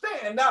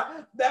understand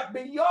that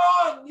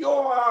beyond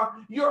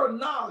your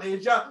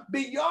knowledge,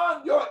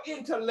 beyond your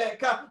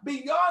intellect,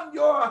 beyond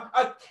your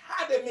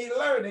academy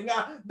learning,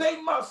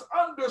 they must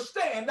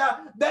understand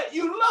that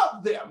you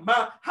love them.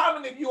 How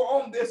many of you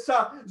on this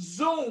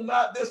Zoom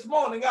this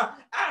morning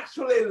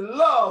actually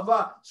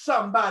love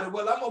somebody?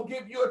 Well, I'm going to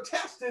give you a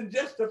test in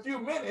just a few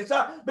minutes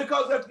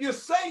because if you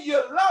say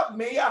you love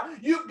me,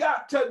 you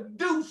got to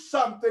do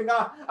something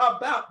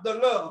about the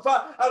love.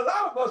 A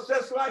lot of us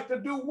just like to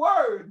do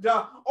word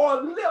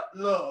or lip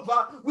love.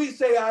 We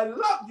say, I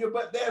love you,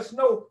 but there's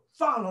no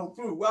follow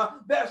through.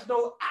 There's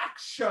no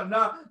action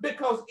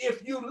because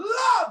if you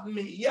love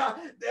me,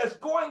 there's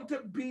going to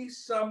be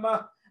some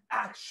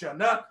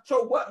action.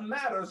 So what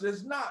matters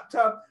is not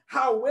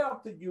how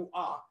wealthy you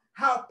are,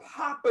 how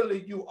popular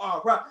you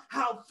are,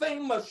 how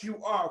famous you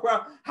are,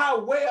 how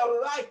well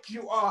liked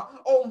you are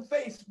on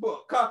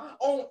Facebook,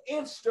 on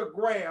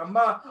Instagram,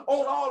 on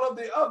all of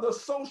the other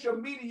social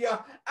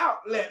media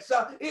outlets.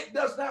 It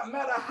does not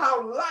matter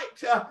how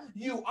liked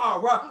you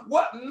are.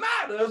 What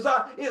matters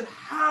is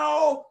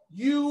how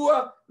you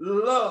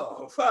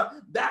love.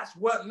 That's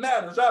what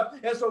matters.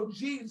 And so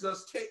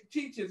Jesus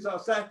teaches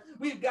us that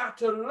we've got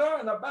to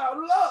learn about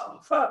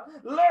love,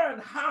 learn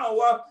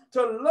how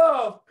to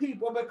love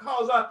people,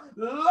 because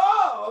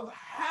love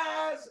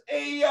has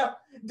a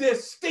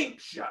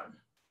distinction.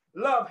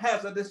 Love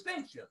has a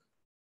distinction.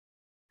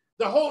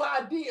 The whole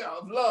idea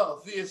of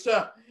love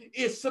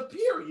is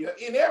superior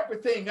in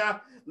everything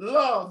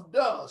love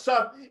does.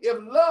 If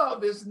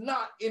love is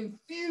not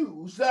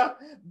infused, then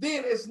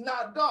it's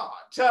not God,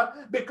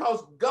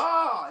 because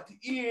God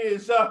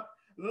is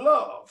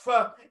love.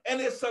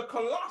 And it's a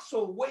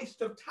colossal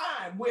waste of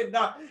time when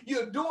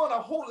you're doing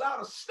a whole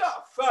lot of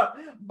stuff,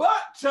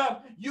 but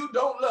you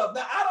don't love.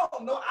 Now, I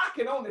don't know. I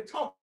can only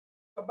talk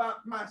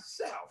about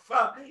myself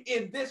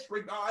in this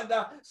regard.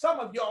 Some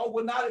of y'all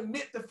will not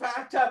admit the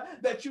fact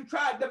that you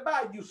tried to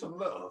buy you some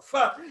love.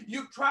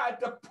 You tried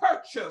to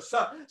purchase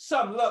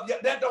some love. Yeah,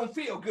 that don't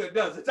feel good,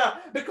 does it?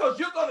 Because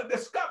you're going to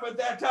discover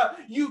that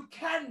you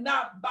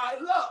cannot buy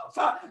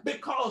love,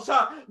 because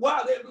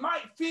while it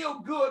might feel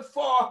good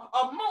for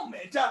a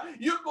moment,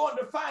 you're going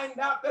to find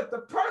out that the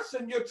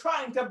person you're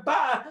trying to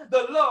buy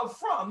the love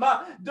from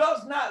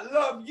does not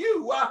love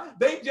you.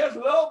 They just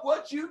love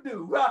what you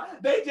do.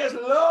 They just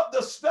love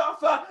the stuff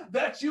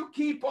that you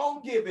keep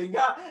on giving.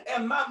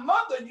 And my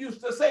mother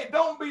used to say,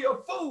 don't be a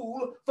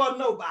fool for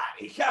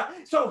nobody.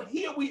 So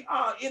here we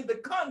are in the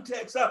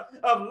context of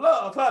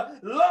love.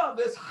 Love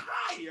is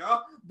higher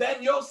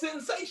than your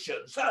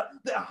sensations.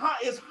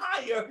 Is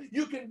higher.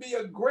 You can be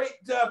a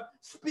great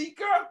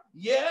speaker,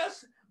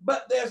 yes,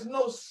 but there's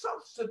no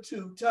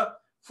substitute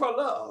for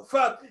love.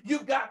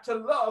 You've got to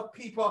love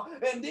people.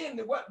 And then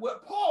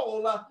what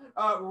Paul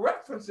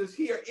references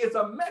here is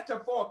a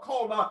metaphor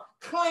called a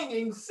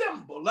clanging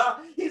cymbal.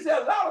 He said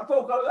a lot of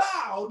folk are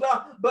loud,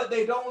 but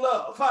they don't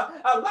love.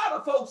 A lot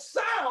of folks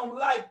sound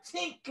like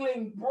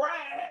tinkling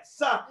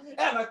brass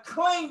and a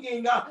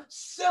clanging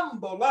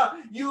cymbal.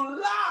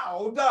 You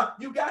loud,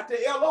 you got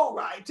the L-O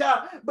right,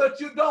 but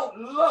you don't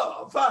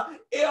love.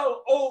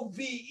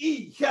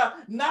 L-O-V-E,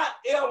 not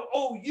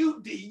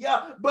L-O-U-D,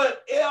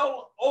 but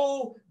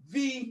L-O-V-E.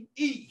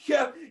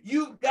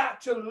 You got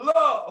to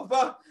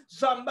love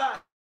somebody.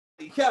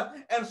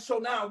 And so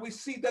now we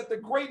see that the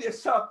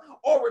greatest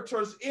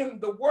orators in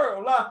the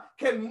world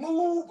can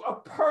move a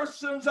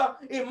person's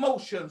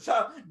emotions.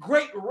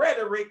 Great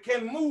rhetoric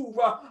can move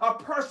a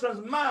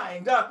person's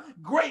mind.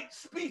 Great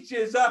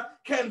speeches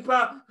can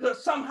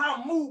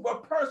somehow move a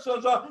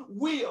person's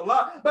will.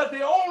 But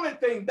the only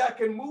thing that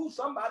can move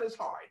somebody's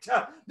heart,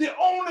 the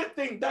only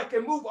thing that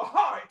can move a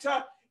heart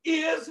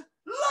is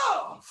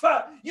love.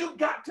 You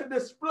got to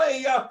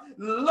display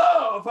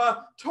love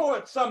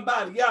towards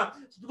somebody.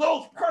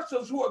 Those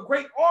persons who are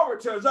great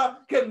orators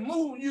can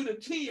move you to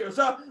tears,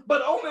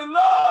 but only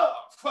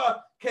love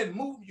can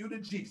move you to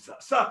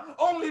Jesus.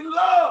 Only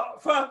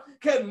love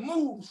can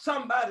move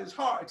somebody's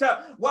heart.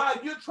 While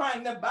you're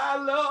trying to buy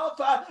love,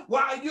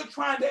 while you're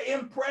trying to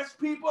impress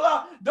people,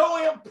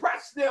 don't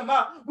impress them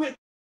with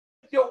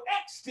your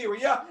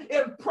exterior,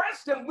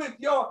 impress them with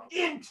your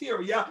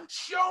interior.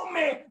 Show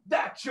me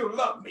that you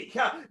love me.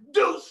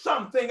 Do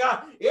something.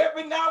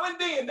 Every now and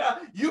then,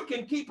 you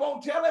can keep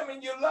on telling me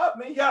you love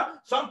me.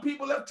 Some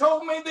people have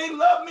told me they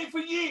love me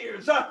for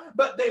years,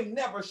 but they've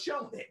never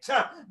shown it.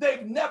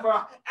 They've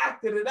never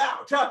acted it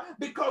out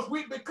because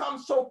we've become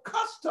so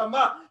accustomed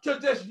to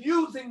just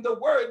using the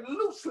word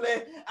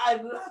loosely. I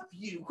love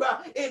you,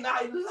 and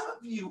I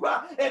love you,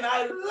 and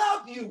I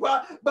love you,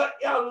 but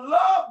a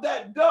love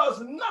that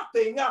does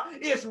nothing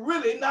is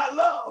really not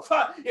love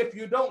if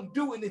you don't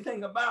do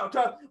anything about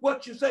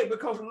what you say,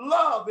 because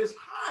love is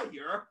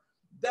higher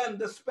than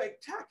the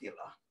spectacular.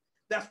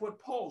 That's what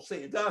Paul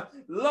said.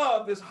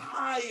 Love is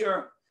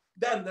higher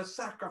than the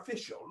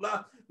sacrificial.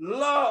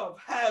 Love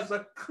has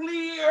a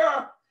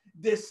clear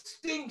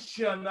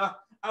distinction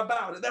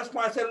about it. That's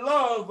why I said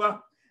love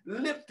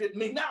lifted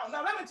me. Now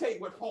let me tell you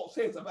what Paul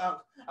says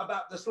about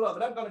this love,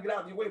 and I'm going to get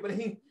out of your way, but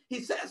he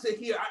says it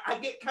here. I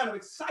get kind of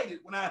excited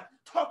when I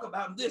talk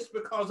about this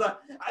because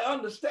I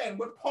understand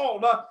what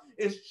Paul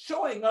is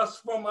showing us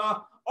from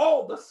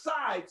all the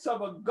sides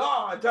of a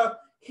God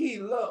he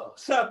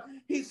loves.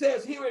 He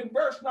says here in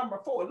verse number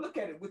 4, look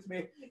at it with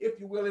me, if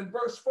you will, in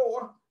verse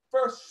 4,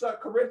 1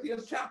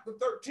 Corinthians chapter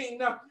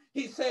 13,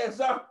 he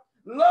says,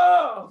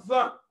 love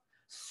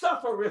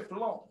suffereth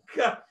long.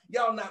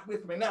 Y'all not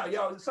with me now.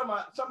 Y'all,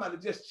 somebody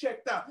just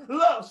checked out.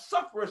 Love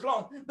suffereth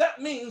long.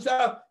 That means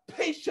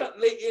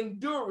patiently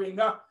enduring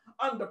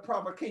under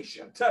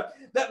provocation.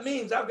 That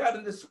means I've got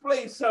to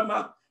display some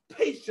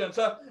patience,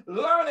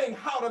 learning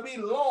how to be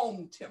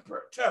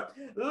long-tempered,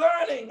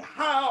 learning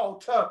how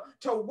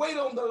to wait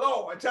on the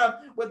Lord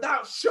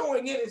without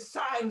showing any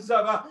signs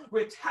of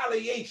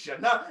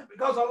retaliation,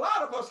 because a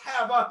lot of us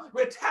have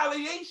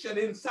retaliation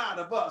inside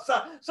of us.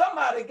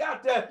 Somebody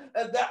got that.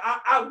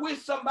 I wish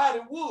somebody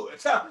would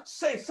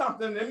say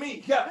something to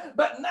me,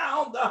 but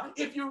now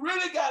if you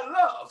really got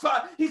love,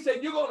 he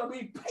said you're going to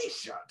be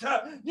patient,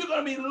 you're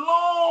going to be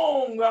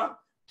long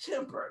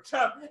tempered.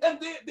 And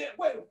then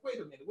wait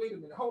a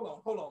minute,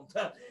 hold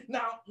on.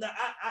 Now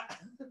I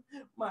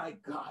my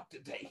God,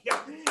 today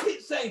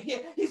he's saying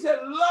here, he said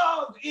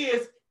love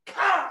is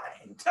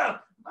kind.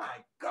 My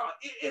God,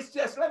 it's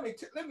just, let me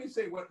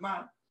say what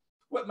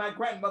my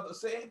grandmother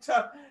said.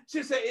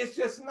 She said it's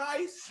just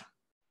nice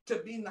to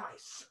be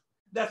nice.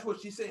 That's what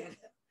she said.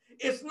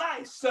 It's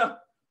nice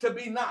to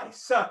be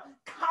nice.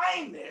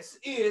 Kindness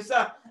is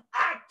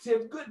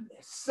active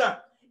goodness.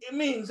 It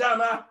means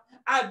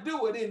I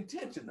do it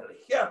intentionally.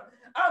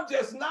 I'm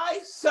just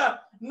nice,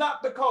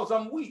 not because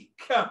I'm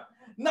weak,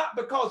 not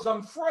because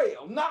I'm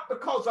frail, not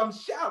because I'm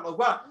shallow.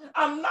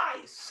 I'm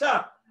nice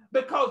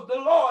because the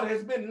Lord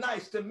has been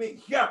nice to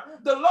me.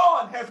 The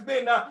Lord has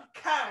been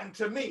kind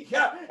to me.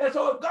 And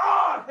so if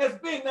God has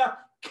been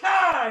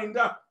kind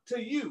to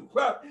you,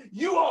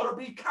 you ought to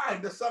be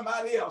kind to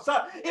somebody else.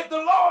 If the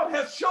Lord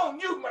has shown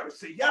you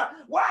mercy,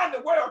 why in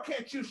the world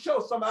can't you show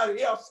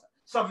somebody else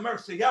some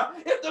mercy?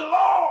 If the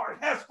Lord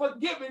has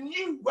forgiven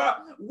you,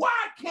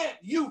 why can't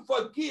you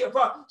forgive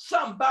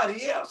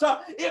somebody else?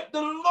 If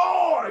the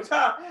Lord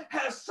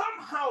has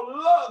somehow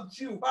loved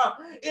you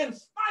in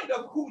spite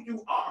of who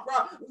you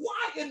are,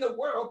 why in the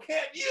world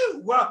can't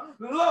you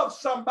love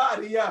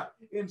somebody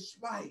in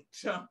spite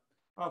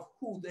of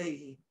who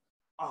they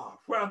are?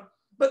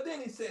 But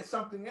then he says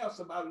something else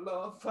about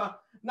love.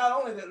 Not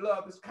only that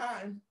love is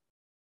kind,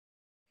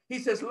 he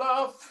says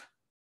love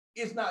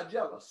is not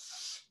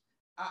jealous.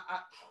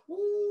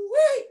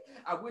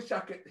 I wish I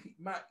could.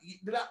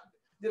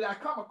 Did I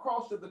come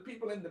across to the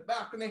people in the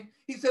balcony?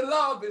 He said,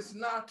 love is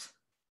not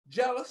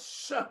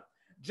jealous.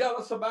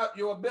 Jealous about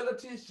your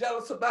abilities,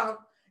 jealous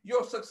about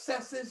your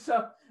successes,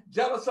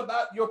 jealous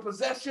about your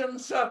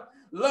possessions.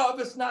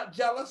 Love is not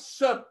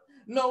jealous.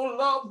 No,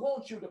 love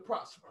wants you to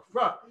prosper.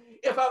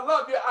 If I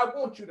love you, I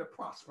want you to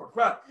prosper.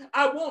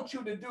 I want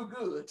you to do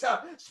good.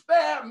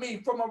 Spare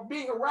me from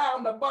being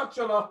around a bunch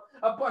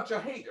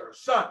of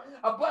haters,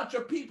 a bunch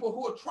of people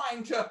who are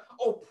trying to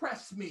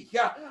oppress me,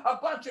 a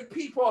bunch of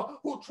people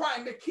who are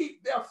trying to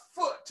keep their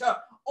foot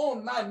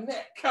on my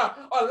neck,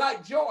 or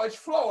like George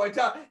Floyd,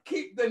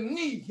 keep the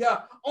knee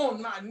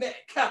on my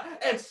neck.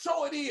 And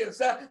so it is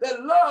that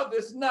love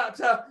is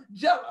not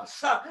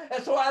jealous.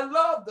 And so I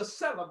love to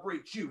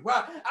celebrate you.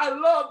 I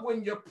love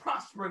when you're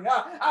prospering.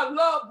 I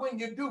love when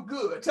you do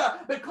good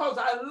because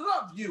I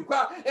love you.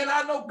 And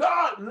I know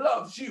God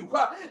loves you.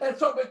 And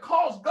so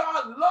because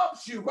God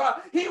loves you,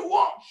 he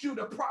wants you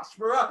to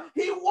prosper.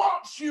 He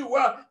wants you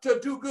to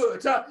do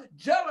good.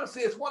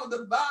 Jealousy is one of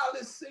the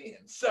vilest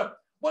sins.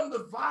 One of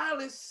the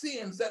vilest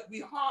sins that we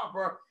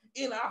harbor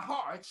in our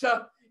hearts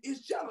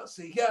is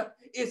jealousy.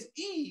 It's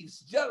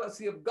Eve's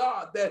jealousy of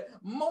God that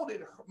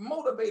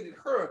motivated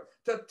her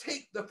to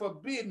take the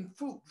forbidden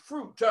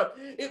fruit.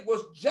 It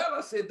was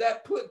jealousy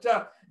that put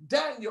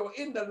Daniel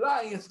in the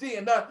lion's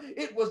den.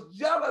 It was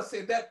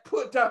jealousy that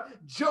put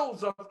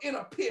Joseph in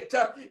a pit.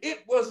 It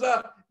was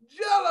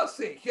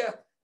jealousy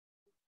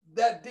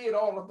that did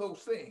all of those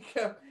things.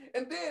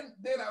 And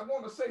then I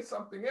want to say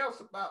something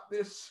else about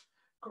this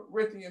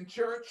Corinthian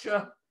church.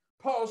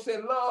 Paul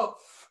said love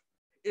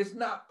is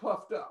not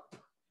puffed up.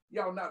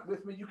 Y'all not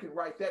with me? You can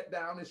write that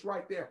down. It's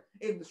right there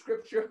in the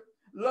scripture.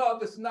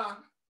 Love is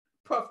not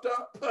puffed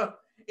up.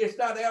 It's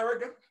not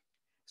arrogant.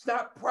 It's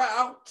not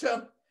proud.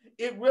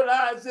 It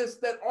realizes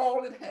that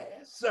all it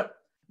has,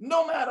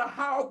 no matter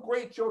how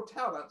great your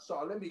talents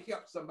are. Let me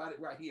help somebody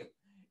right here.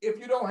 If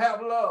you don't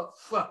have love,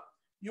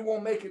 you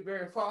won't make it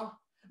very far.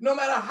 No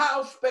matter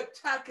how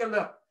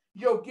spectacular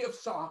your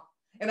gifts are.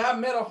 And I've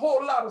met a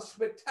whole lot of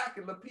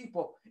spectacular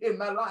people in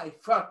my life,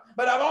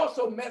 but I've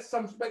also met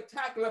some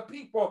spectacular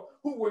people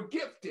who were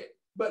gifted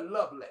but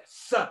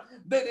loveless.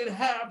 They didn't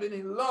have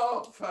any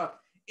love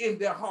in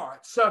their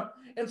hearts.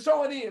 And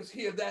so it is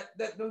here that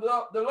the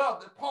love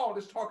that Paul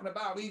is talking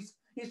about, he's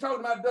talking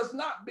about does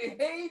not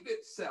behave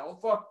itself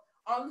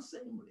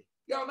unseemly.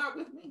 Y'all not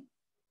with me?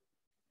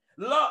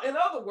 Love, in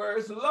other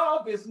words,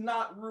 love is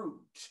not rude.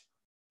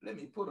 Let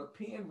me put a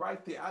pin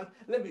right there.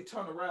 Let me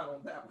turn around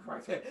on that one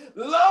right there.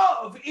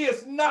 Love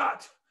is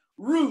not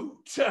rude.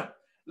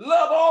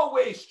 Love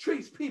always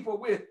treats people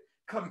with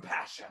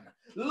compassion.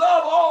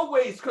 Love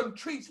always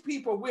treats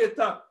people with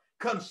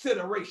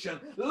consideration.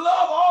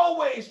 Love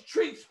always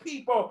treats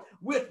people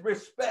with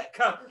respect.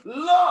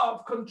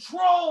 Love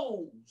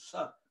controls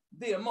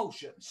the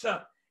emotions.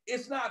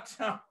 It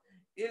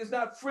is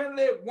not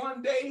friendly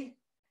one day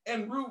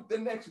and rude the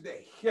next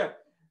day.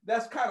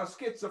 That's kind of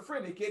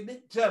schizophrenic, isn't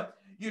it?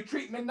 You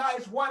treat me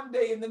nice one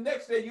day and the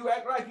next day you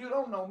act like you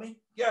don't know me.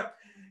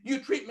 You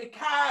treat me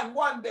kind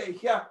one day,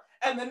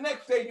 and the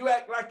next day you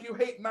act like you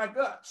hate my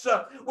guts.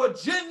 Well,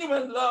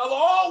 genuine love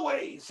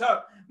always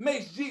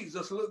makes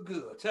Jesus look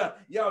good.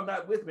 Y'all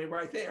not with me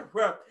right there.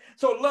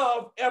 So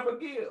love ever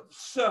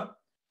gives,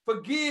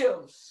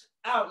 forgives,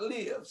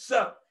 outlives,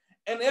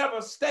 and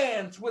ever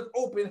stands with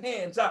open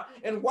hands.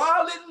 And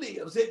while it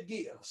lives, it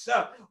gives.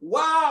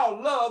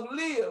 While love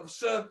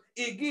lives,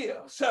 it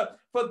gives.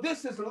 For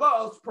this is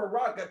love's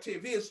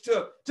prerogative, is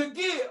to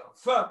give.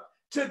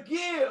 To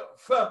give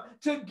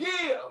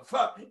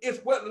is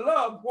what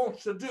love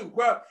wants to do.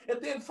 And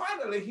then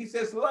finally, he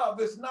says,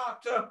 love is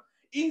not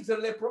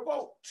easily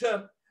provoked,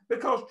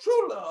 because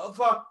true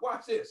love,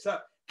 watch this,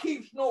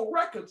 keeps no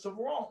records of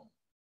wrong.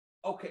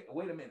 Okay,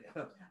 wait a minute.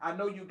 I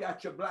know you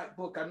got your black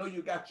book. I know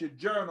you got your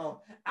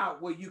journal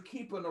out where you're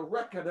keeping a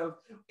record of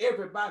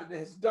everybody that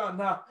has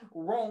done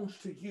wrongs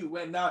to you.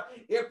 And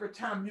every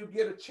time you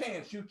get a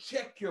chance, you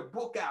check your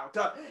book out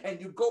and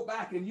you go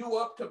back and you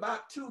up to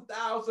about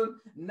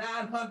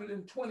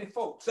 2,920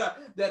 folks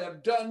that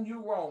have done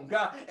you wrong.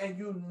 And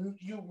you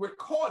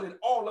recorded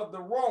all of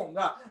the wrong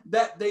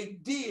that they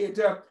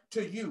did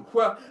to you.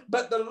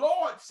 But the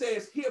Lord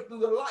says here through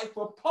the life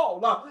of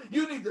Paul,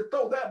 you need to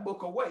throw that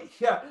book away.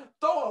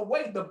 Throw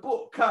away the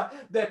book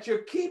that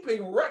you're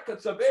keeping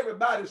records of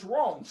everybody's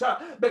wrongs,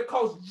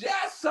 because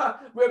just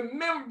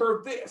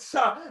remember this,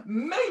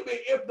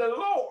 maybe if the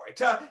Lord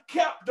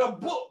kept a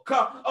book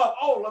of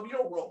all of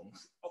your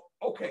wrongs.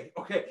 Okay.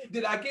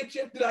 Did I get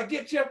you?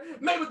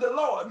 Maybe the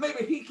Lord,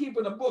 maybe he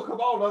keeping a book of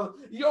all of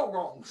your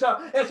wrongs.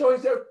 And so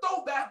he said,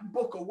 throw that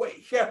book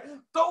away.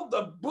 Throw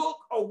the book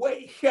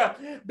away,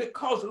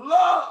 because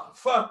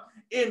love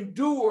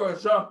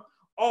endures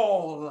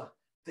all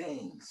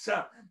things.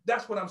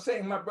 That's what I'm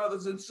saying, my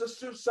brothers and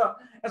sisters.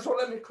 And so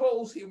let me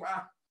close here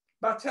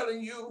by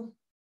telling you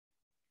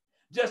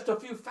just a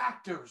few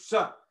factors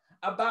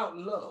about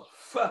love.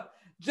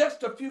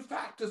 Just a few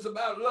factors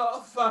about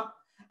love.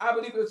 I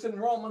believe it's in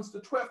Romans, the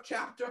 12th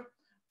chapter,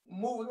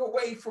 moving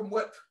away from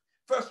what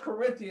 1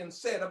 Corinthians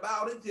said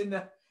about it in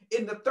the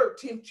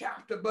 13th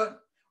chapter.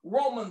 But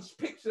Romans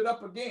picks it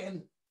up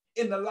again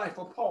in the life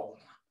of Paul.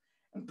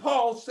 And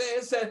Paul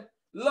says that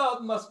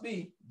love must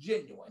be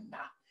genuine.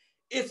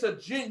 It's a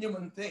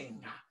genuine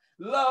thing.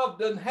 Love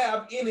doesn't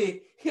have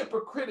any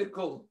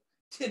hypocritical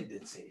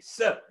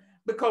tendencies,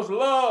 because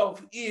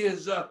love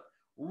is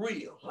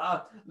real.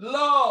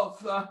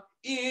 Love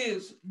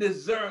is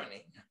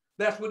discerning.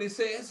 That's what he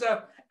says.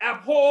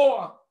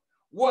 Abhor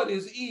what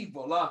is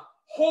evil.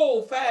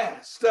 Hold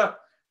fast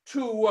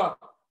to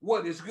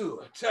what is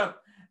good.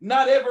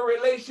 Not every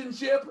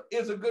relationship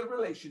is a good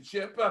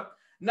relationship.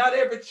 Not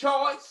every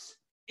choice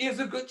is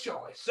a good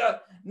choice.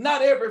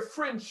 Not every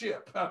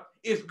friendship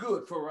is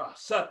good for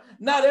us.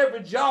 Not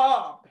every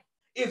job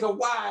is a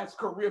wise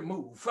career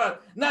move.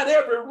 Not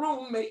every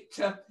roommate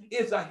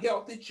is a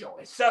healthy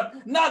choice.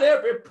 Not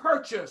every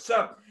purchase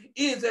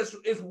is a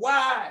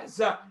wise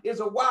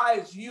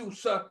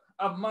use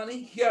of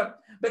money,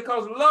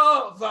 because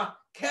love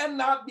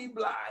cannot be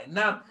blind.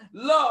 Now,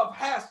 love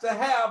has to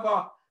have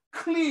a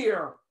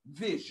clear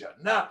vision.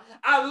 Now,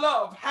 our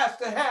love has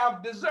to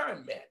have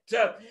discernment.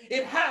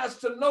 It has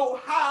to know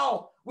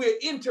how we're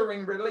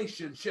entering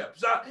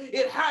relationships.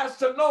 It has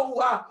to know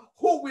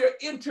who we're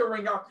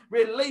entering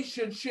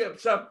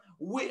relationships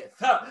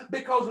with,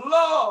 because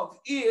love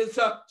is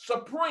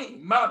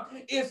supreme.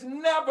 It's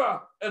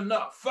never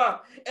enough.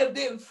 And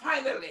then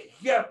finally,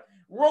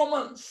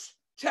 Romans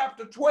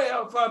chapter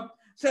 12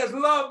 says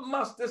love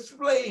must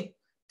display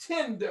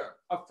tender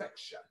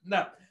affection.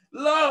 Now,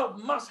 love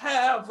must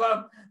have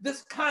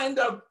this kind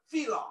of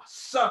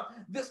philos,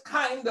 this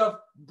kind of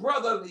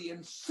brotherly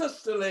and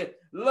sisterly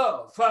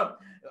love,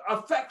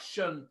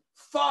 affection,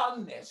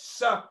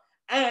 fondness,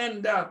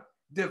 and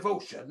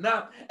devotion.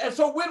 Now, and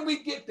so when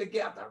we get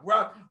together,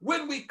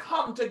 when we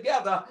come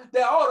together,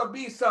 there ought to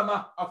be some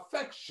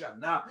affection.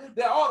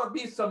 There ought to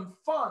be some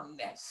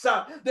fondness.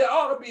 There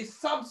ought to be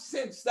some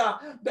sense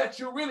that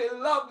you really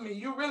love me.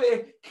 You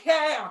really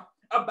care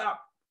about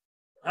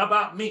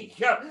me.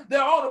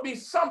 There ought to be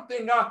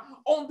something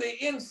on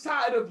the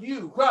inside of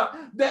you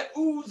that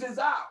oozes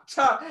out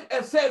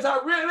and says, I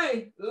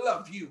really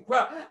love you.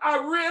 I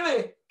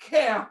really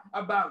care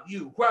about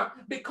you,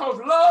 because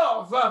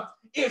love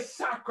is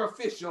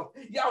sacrificial.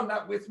 Y'all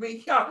not with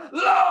me?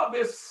 Love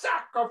is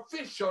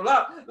sacrificial.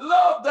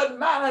 Love doesn't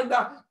mind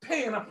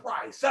paying a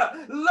price.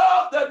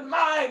 Love doesn't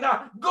mind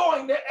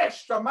going the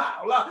extra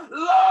mile.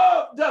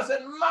 Love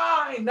doesn't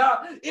mind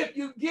if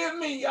you give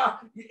me,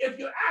 if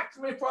you ask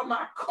me for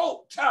my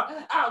coat,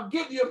 I'll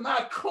give you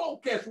my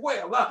cloak as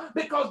well,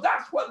 because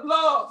that's what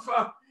love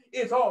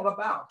is all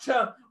about.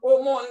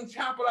 Morning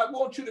Chapel, I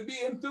want you to be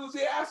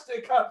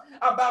enthusiastic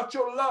about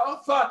your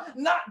love,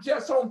 not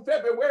just on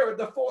February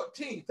the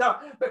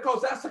 14th,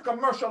 because that's a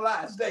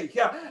commercialized day.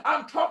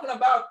 I'm talking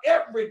about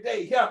every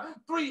day,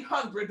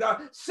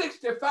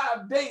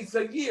 365 days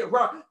a year,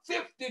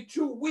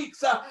 52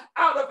 weeks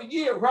out of a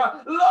year.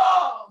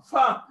 Love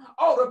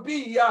ought to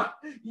be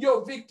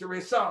your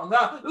victory song.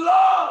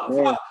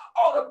 Love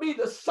ought to be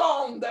the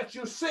song that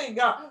you sing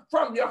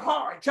from your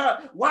heart.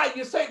 Why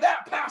you say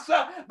that,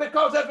 Pastor?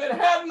 Because if it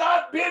had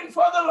not been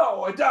for the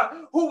Lord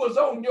who was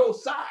on your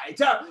side,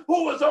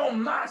 who was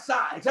on my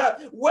side,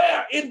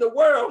 where in the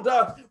world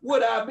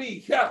would I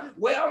be?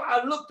 Well,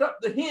 I looked up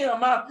the hymn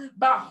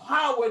by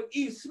Howard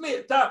E.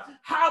 Smith.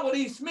 Howard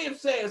E. Smith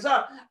says,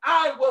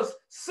 I was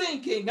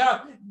sinking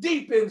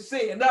deep in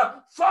sin,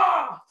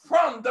 far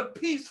from the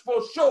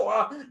peaceful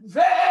shore,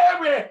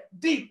 very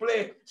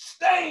deeply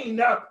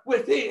stained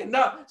within,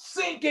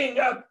 sinking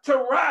to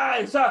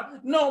rise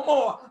no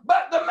more.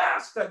 But the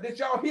master, did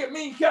y'all hear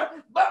me?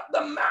 But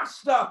the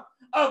master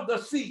of the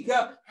sea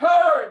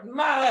heard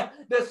my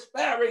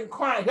despairing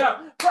cry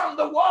from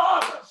the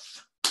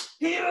waters.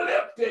 He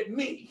lifted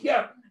me.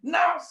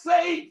 Now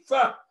safe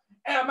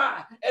am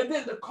I. And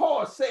then the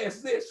chorus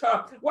says this.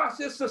 Watch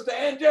this, Sister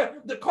Andrea.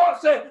 The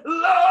chorus said,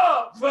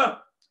 love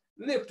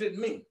lifted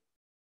me.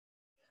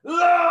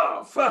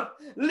 Love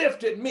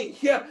lifted me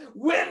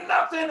when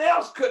nothing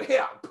else could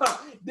help.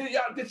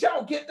 Did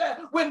y'all get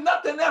that? When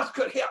nothing else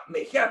could help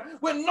me,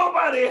 when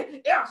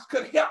nobody else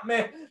could help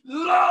me,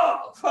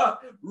 love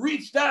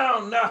reached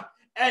down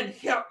and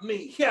helped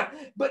me.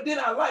 But then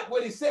I like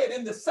what he said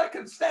in the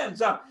second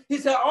stanza. He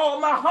said, all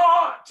my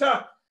heart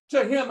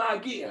to him I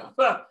give.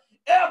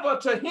 Ever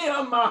to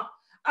him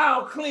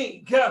I'll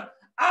cling.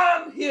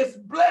 I'm his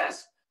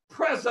blessed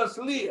presence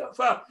live,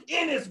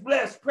 in his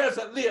blessed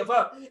presence live,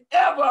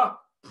 ever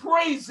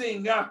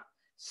praising,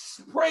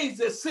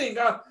 praises sing,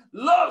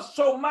 love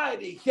so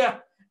mighty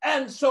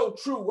and so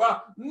true,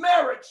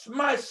 merits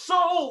my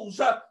soul's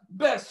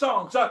best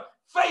songs,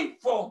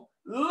 faithful,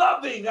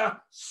 loving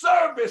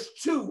service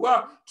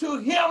to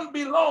him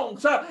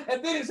belongs.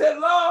 And then he said,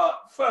 love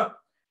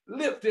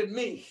lifted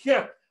me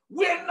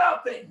when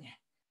nothing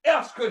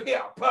else could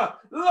help.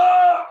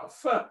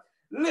 Love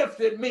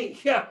lifted me.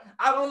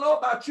 I don't know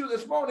about you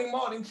this morning,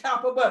 Morning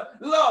Chapel, but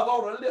love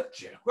ought to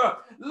lift you.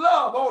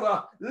 Love ought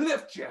to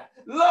lift you.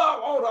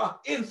 Love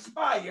ought to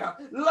inspire.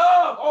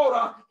 Love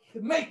ought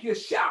to make you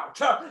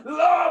shout.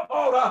 Love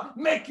ought to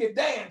make you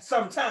dance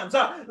sometimes.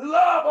 Love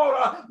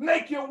ought to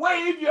make you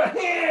wave your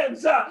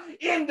hands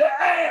in the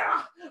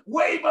air.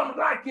 Wave them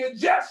like you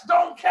just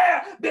don't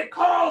care,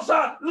 because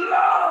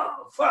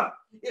love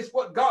is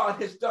what God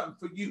has done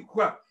for you.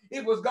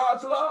 It was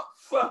God's love.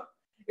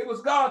 It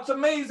was God's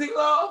amazing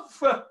love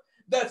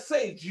that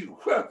saved you.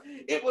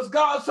 It was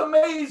God's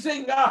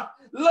amazing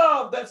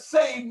love that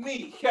saved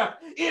me.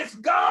 It's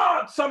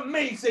God's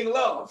amazing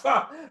love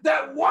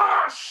that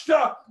washed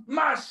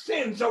my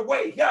sins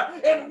away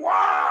and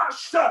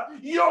washed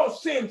your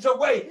sins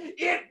away.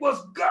 It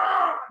was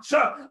God's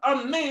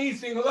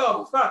amazing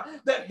love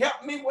that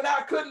helped me when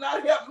I could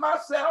not help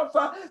myself,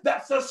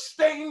 that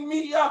sustained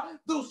me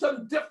through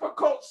some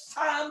difficult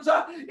times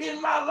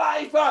in my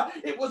life.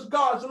 It was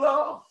God's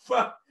love.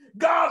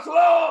 God's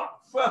love.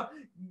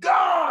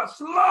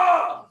 God's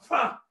love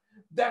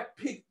that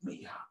picked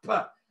me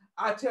up.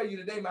 I tell you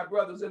today, my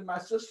brothers and my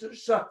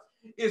sisters,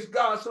 it's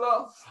God's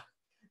love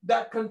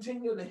that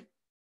continually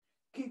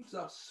keeps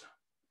us.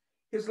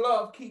 His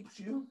love keeps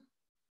you.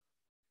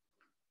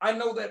 I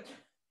know that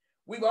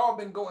we've all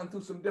been going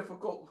through some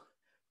difficult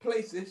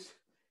places,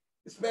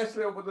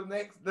 especially over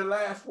the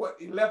last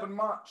 11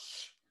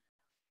 months.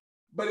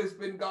 But it's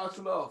been God's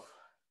love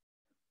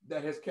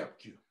that has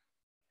kept you.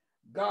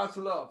 God's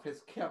love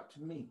has kept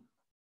me.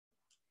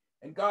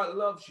 And God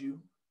loves you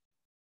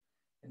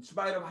in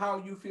spite of how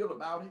you feel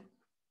about it.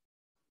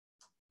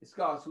 It's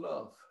God's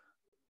love.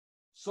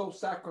 So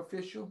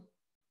sacrificial,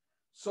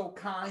 so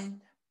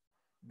kind.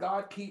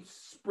 God keeps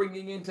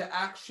springing into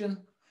action,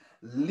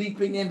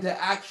 leaping into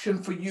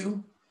action for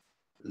you,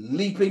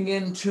 leaping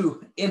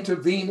into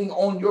intervening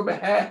on your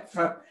behalf.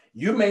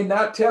 You may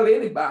not tell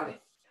anybody,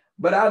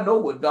 but I know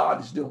what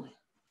God is doing.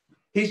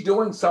 He's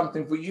doing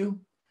something for you.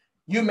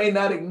 You may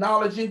not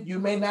acknowledge it. You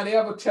may not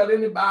ever tell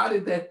anybody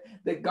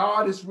that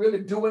God is really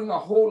doing a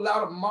whole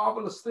lot of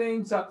marvelous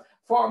things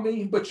for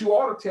me, but you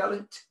ought to tell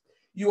it.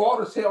 You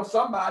ought to tell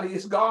somebody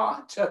it's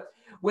God.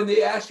 When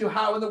they ask you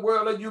how in the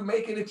world are you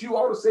making it, you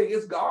ought to say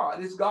it's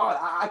God. It's God.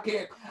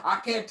 I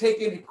can't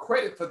take any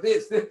credit for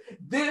this.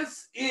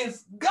 This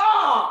is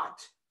God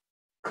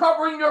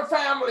covering your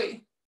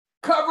family,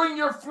 covering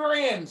your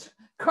friends,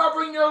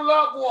 covering your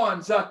loved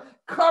ones,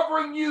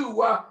 covering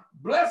you,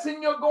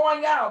 blessing your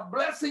going out,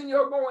 blessing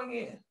your going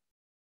in.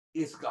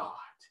 It's God.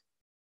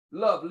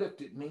 Love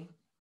lifted me.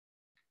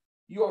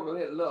 You ought to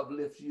let love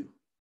lift you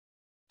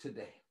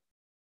today.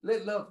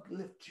 Let love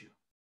lift you.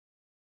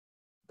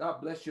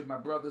 God bless you, my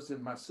brothers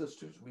and my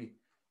sisters.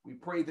 We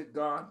pray that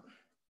God,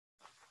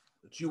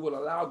 that you will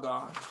allow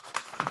God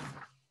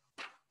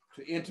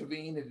to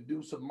intervene and to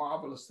do some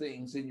marvelous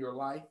things in your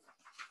life.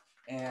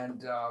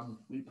 And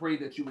we pray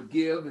that you would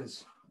give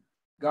as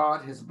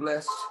God has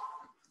blessed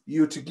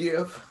you to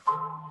give.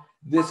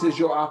 This is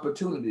your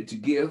opportunity to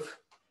give,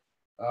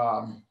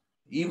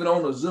 even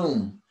on a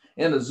Zoom,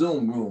 in a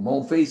Zoom room,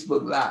 on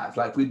Facebook Live,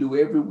 like we do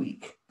every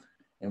week.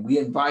 And we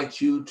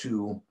invite you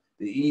to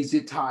the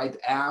Easy Tithe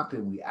app,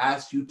 and we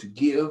ask you to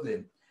give.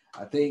 And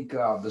I think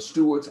the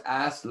stewards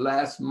asked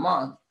last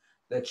month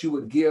that you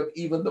would give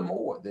even the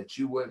more, that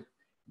you would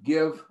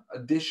give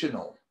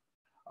additional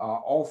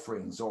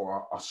offerings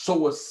or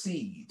sow a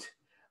seed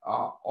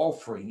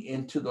offering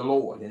into the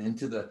Lord and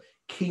into the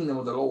kingdom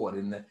of the Lord.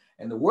 And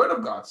the word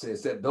of God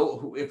says that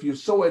if you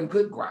sow in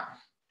good ground,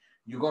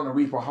 you're going to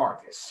reap a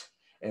harvest.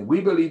 And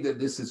we believe that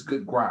this is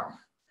good ground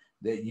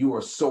that you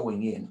are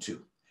sowing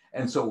into.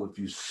 And so if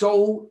you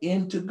sow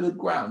into good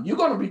ground, you're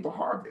going to reap a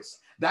harvest.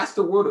 That's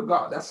the word of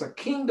God. That's a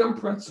kingdom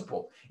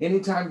principle.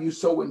 Anytime you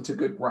sow into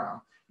good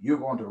ground, you're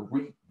going to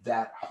reap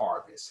that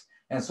harvest.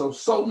 And so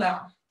sow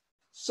now.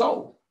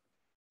 Sow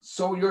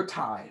your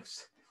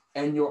tithes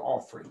and your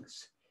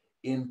offerings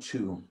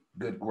into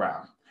good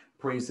ground.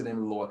 Praise the name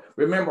of the Lord.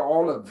 Remember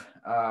all of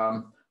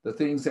the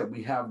things that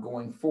we have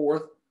going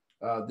forth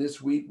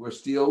this week. We're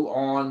still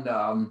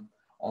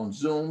on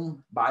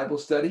Zoom Bible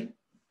study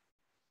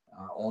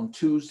on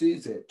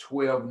Tuesdays at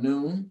 12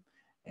 noon.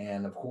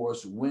 And of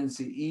course,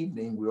 Wednesday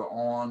evening, we're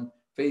on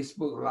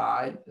Facebook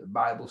Live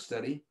Bible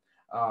study.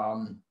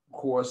 Of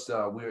course,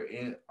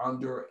 we're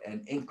under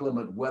an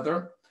inclement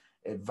weather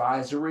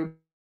advisory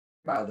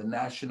by the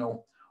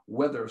National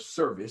Weather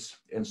Service.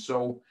 And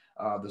so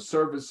the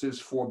services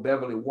for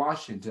Beverly,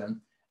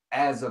 Washington,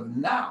 as of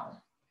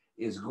now,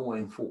 is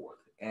going forth.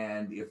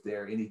 And if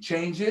there are any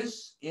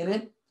changes in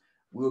it,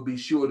 we'll be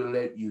sure to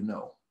let you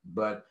know.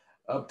 But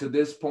up to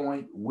this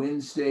point,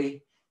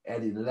 Wednesday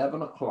at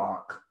 11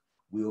 o'clock,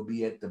 we'll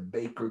be at the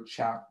Baker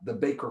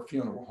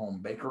Funeral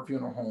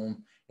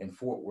Home in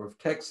Fort Worth,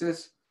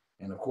 Texas.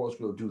 And of course,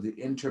 we'll do the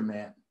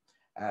interment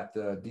at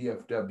the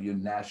DFW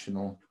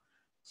National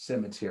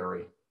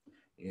Cemetery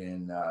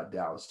in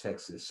Dallas,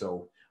 Texas.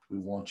 So we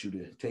want you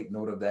to take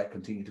note of that.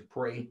 Continue to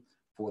pray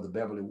for the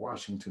Beverly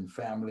Washington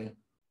family.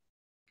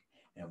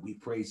 And we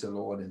praise the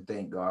Lord and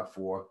thank God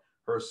for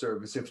her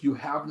service. If you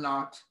have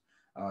not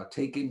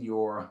taken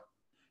your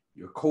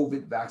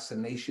COVID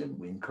vaccination,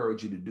 we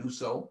encourage you to do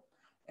so.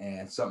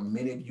 And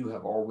many of you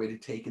have already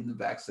taken the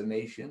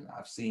vaccination.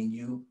 I've seen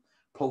you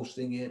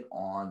posting it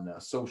on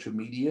social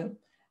media.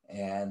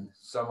 And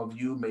some of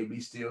you may be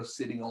still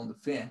sitting on the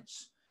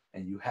fence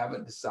and you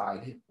haven't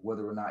decided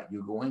whether or not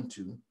you're going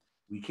to.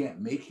 We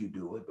can't make you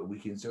do it, but we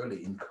can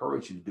certainly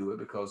encourage you to do it,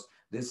 because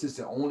this is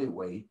the only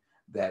way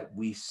that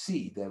we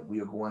see that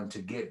we are going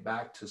to get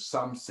back to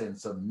some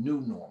sense of new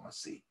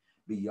normalcy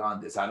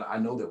beyond this. I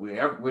know that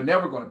we're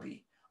never going to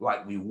be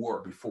like we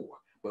were before,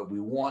 but we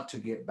want to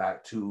get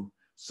back to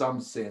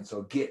some sense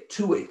or get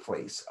to a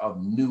place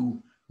of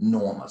new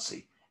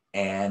normalcy.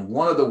 And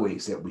one of the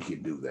ways that we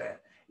can do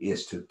that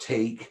is to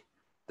take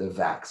the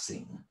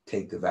vaccine.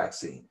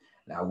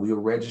 Now, we are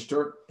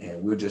registered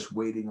and we're just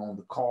waiting on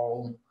the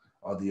call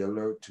or the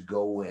alert to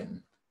go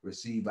and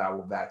receive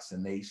our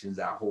vaccinations,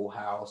 our whole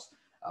house,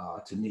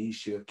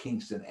 Tanisha,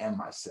 Kingston, and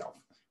myself.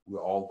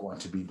 We're all going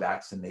to be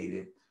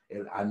vaccinated.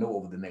 And I know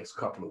over the next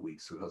couple of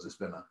weeks, because it's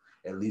been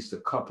at least a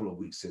couple of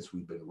weeks since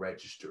we've been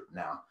registered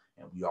now,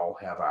 and we all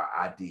have our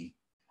ID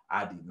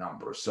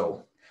number.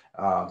 So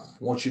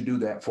once you do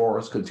that for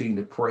us, continue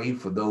to pray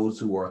for those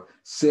who are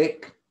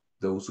sick,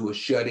 those who are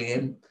shut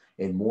in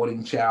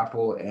Morning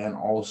Chapel, and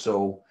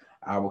also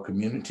our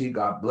community.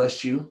 God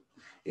bless you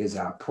is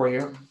our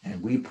prayer.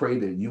 And we pray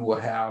that you will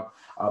have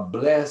a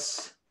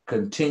blessed,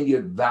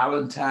 continued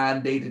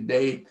Valentine's Day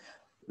today.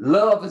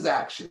 Love is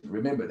action.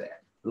 Remember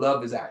that.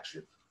 Love is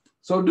action.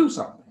 So do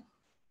something.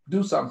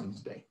 Do something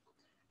today.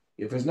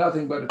 If it's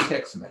nothing but a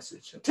text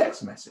message,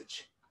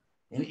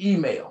 an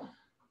email,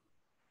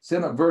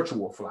 send a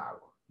virtual flower.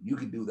 You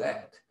can do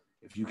that.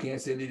 If you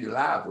can't send any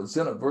live ones,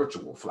 send a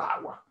virtual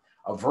flower,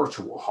 a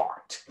virtual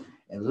heart,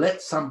 and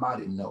let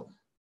somebody know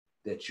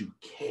that you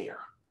care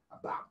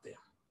about them.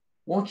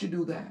 Won't you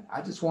do that?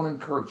 I just want to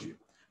encourage you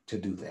to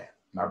do that.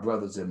 My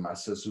brothers and my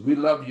sisters, we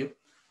love you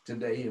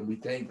today, and we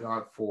thank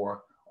God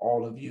for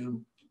all of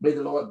you. May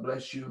the Lord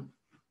bless you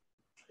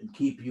and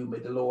keep you. May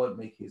the Lord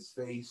make his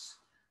face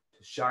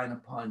to shine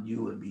upon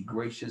you and be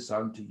gracious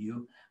unto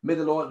you. May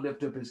the Lord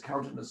lift up his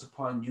countenance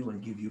upon you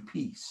and give you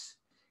peace.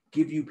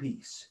 Give you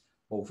peace,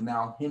 both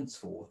now,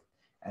 henceforth,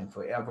 and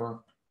forever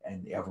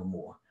and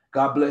evermore.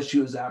 God bless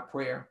you is our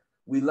prayer.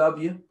 We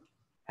love you.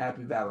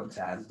 Happy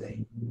Valentine's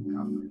Day.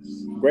 God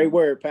bless. Great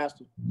word,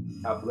 Pastor.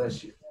 God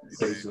bless you.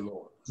 Praise the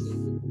Lord.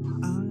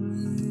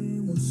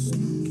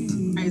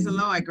 Praise the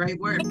Lord. Great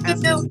word,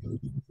 Pastor.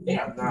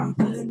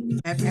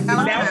 Happy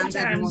Valentine's,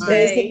 everyone.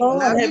 Praise the Lord.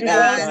 Love you Happy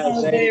guys.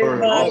 Valentine's Day,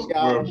 everybody.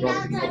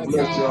 God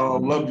bless y'all.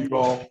 Love you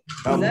all.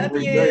 Have a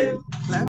great day. Love